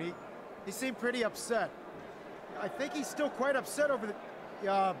afternoon. He seemed pretty upset. I think he's still quite upset over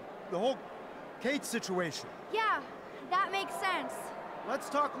the whole Kate situation. Yeah, that makes sense. Let's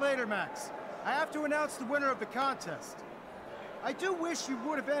talk later, Max. I have to announce the winner of the contest. I do wish you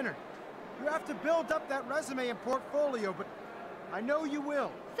would have entered. You have to build up that resume and portfolio, but I know you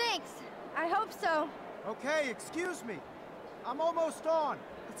will. Thanks. I hope so. Okay, excuse me. I'm almost on.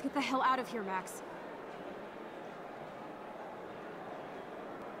 Let's get the hell out of here, Max.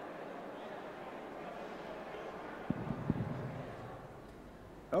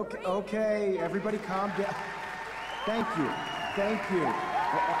 Okay, everybody calm down. Thank you.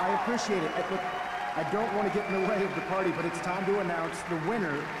 I appreciate it. Look, I don't want to get in the way of the party, but it's time to announce the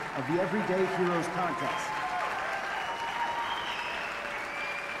winner of the Everyday Heroes contest.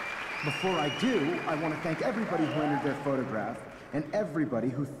 Before I do, I want to thank everybody who entered their photograph and everybody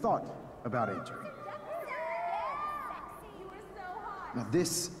who thought about entering. Now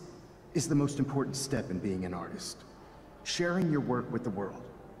this is the most important step in being an artist. Sharing your work with the world.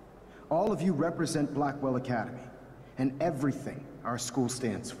 All of you represent Blackwell Academy and everything our school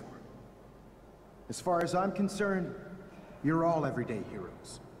stands for. As far as I'm concerned, you're all everyday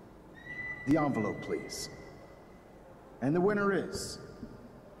heroes. The envelope, please. And the winner is...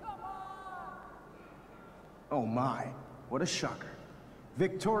 Oh my, what a shocker.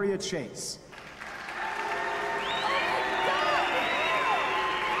 Victoria Chase.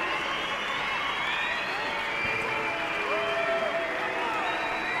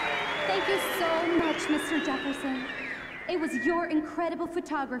 Thank you so much, Mr. Jefferson. It was your incredible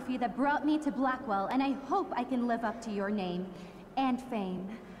photography that brought me to Blackwell, and I hope I can live up to your name and fame.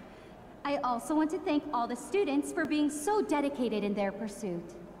 I also want to thank all the students for being so dedicated in their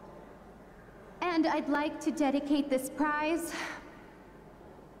pursuit. And I'd like to dedicate this prize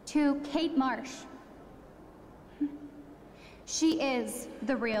to Kate Marsh. She is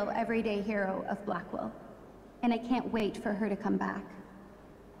the real everyday hero of Blackwell, and I can't wait for her to come back.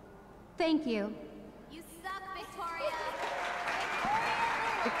 Thank you. You suck, Victoria!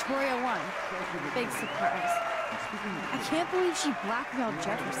 Victoria won. Big surprise. I can't believe she blackmailed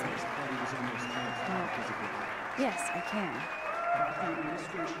Jefferson. Yes, I can.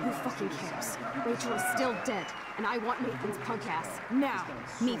 Who fucking cares? Rachel is still dead, and I want Nathan's punk ass. Now!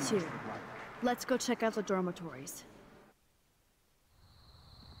 Me too. Let's go check out the dormitories.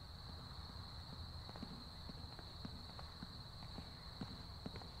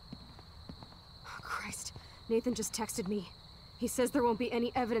 Oh, Christ. Nathan just texted me. He says there won't be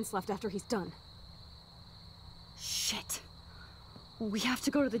any evidence left after he's done. Shit. We have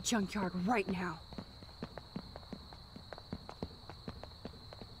to go to the junkyard right now.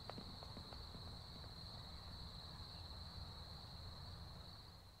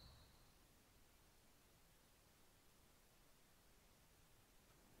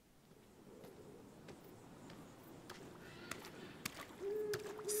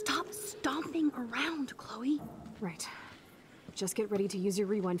 Stop stomping around, Chloe. Right. Just get ready to use your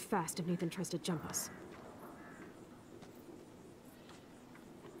rewind fast if Nathan tries to jump us.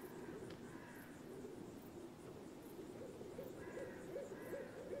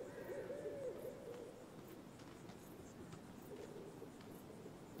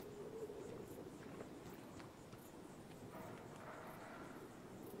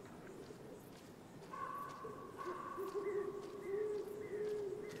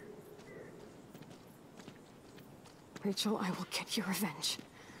 Rachel, I will get your revenge.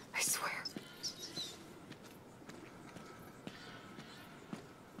 I swear.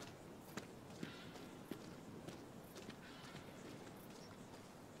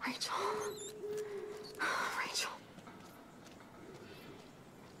 Rachel. Rachel.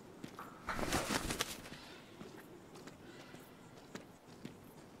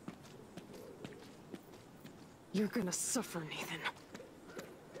 You're gonna suffer, Nathan.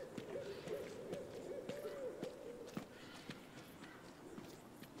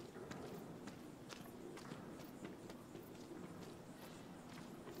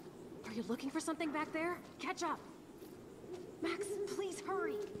 Are you looking for something back there? Catch up! Max, please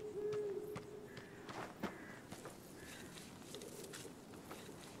hurry!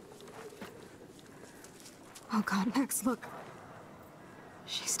 Oh God, Max, look.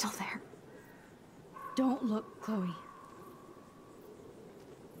 She's still there. Don't look, Chloe.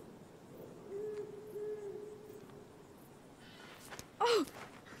 Oh,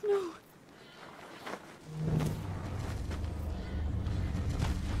 no.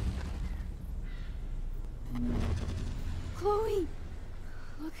 Chloe!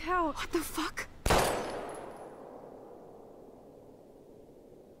 Look out! What the fuck?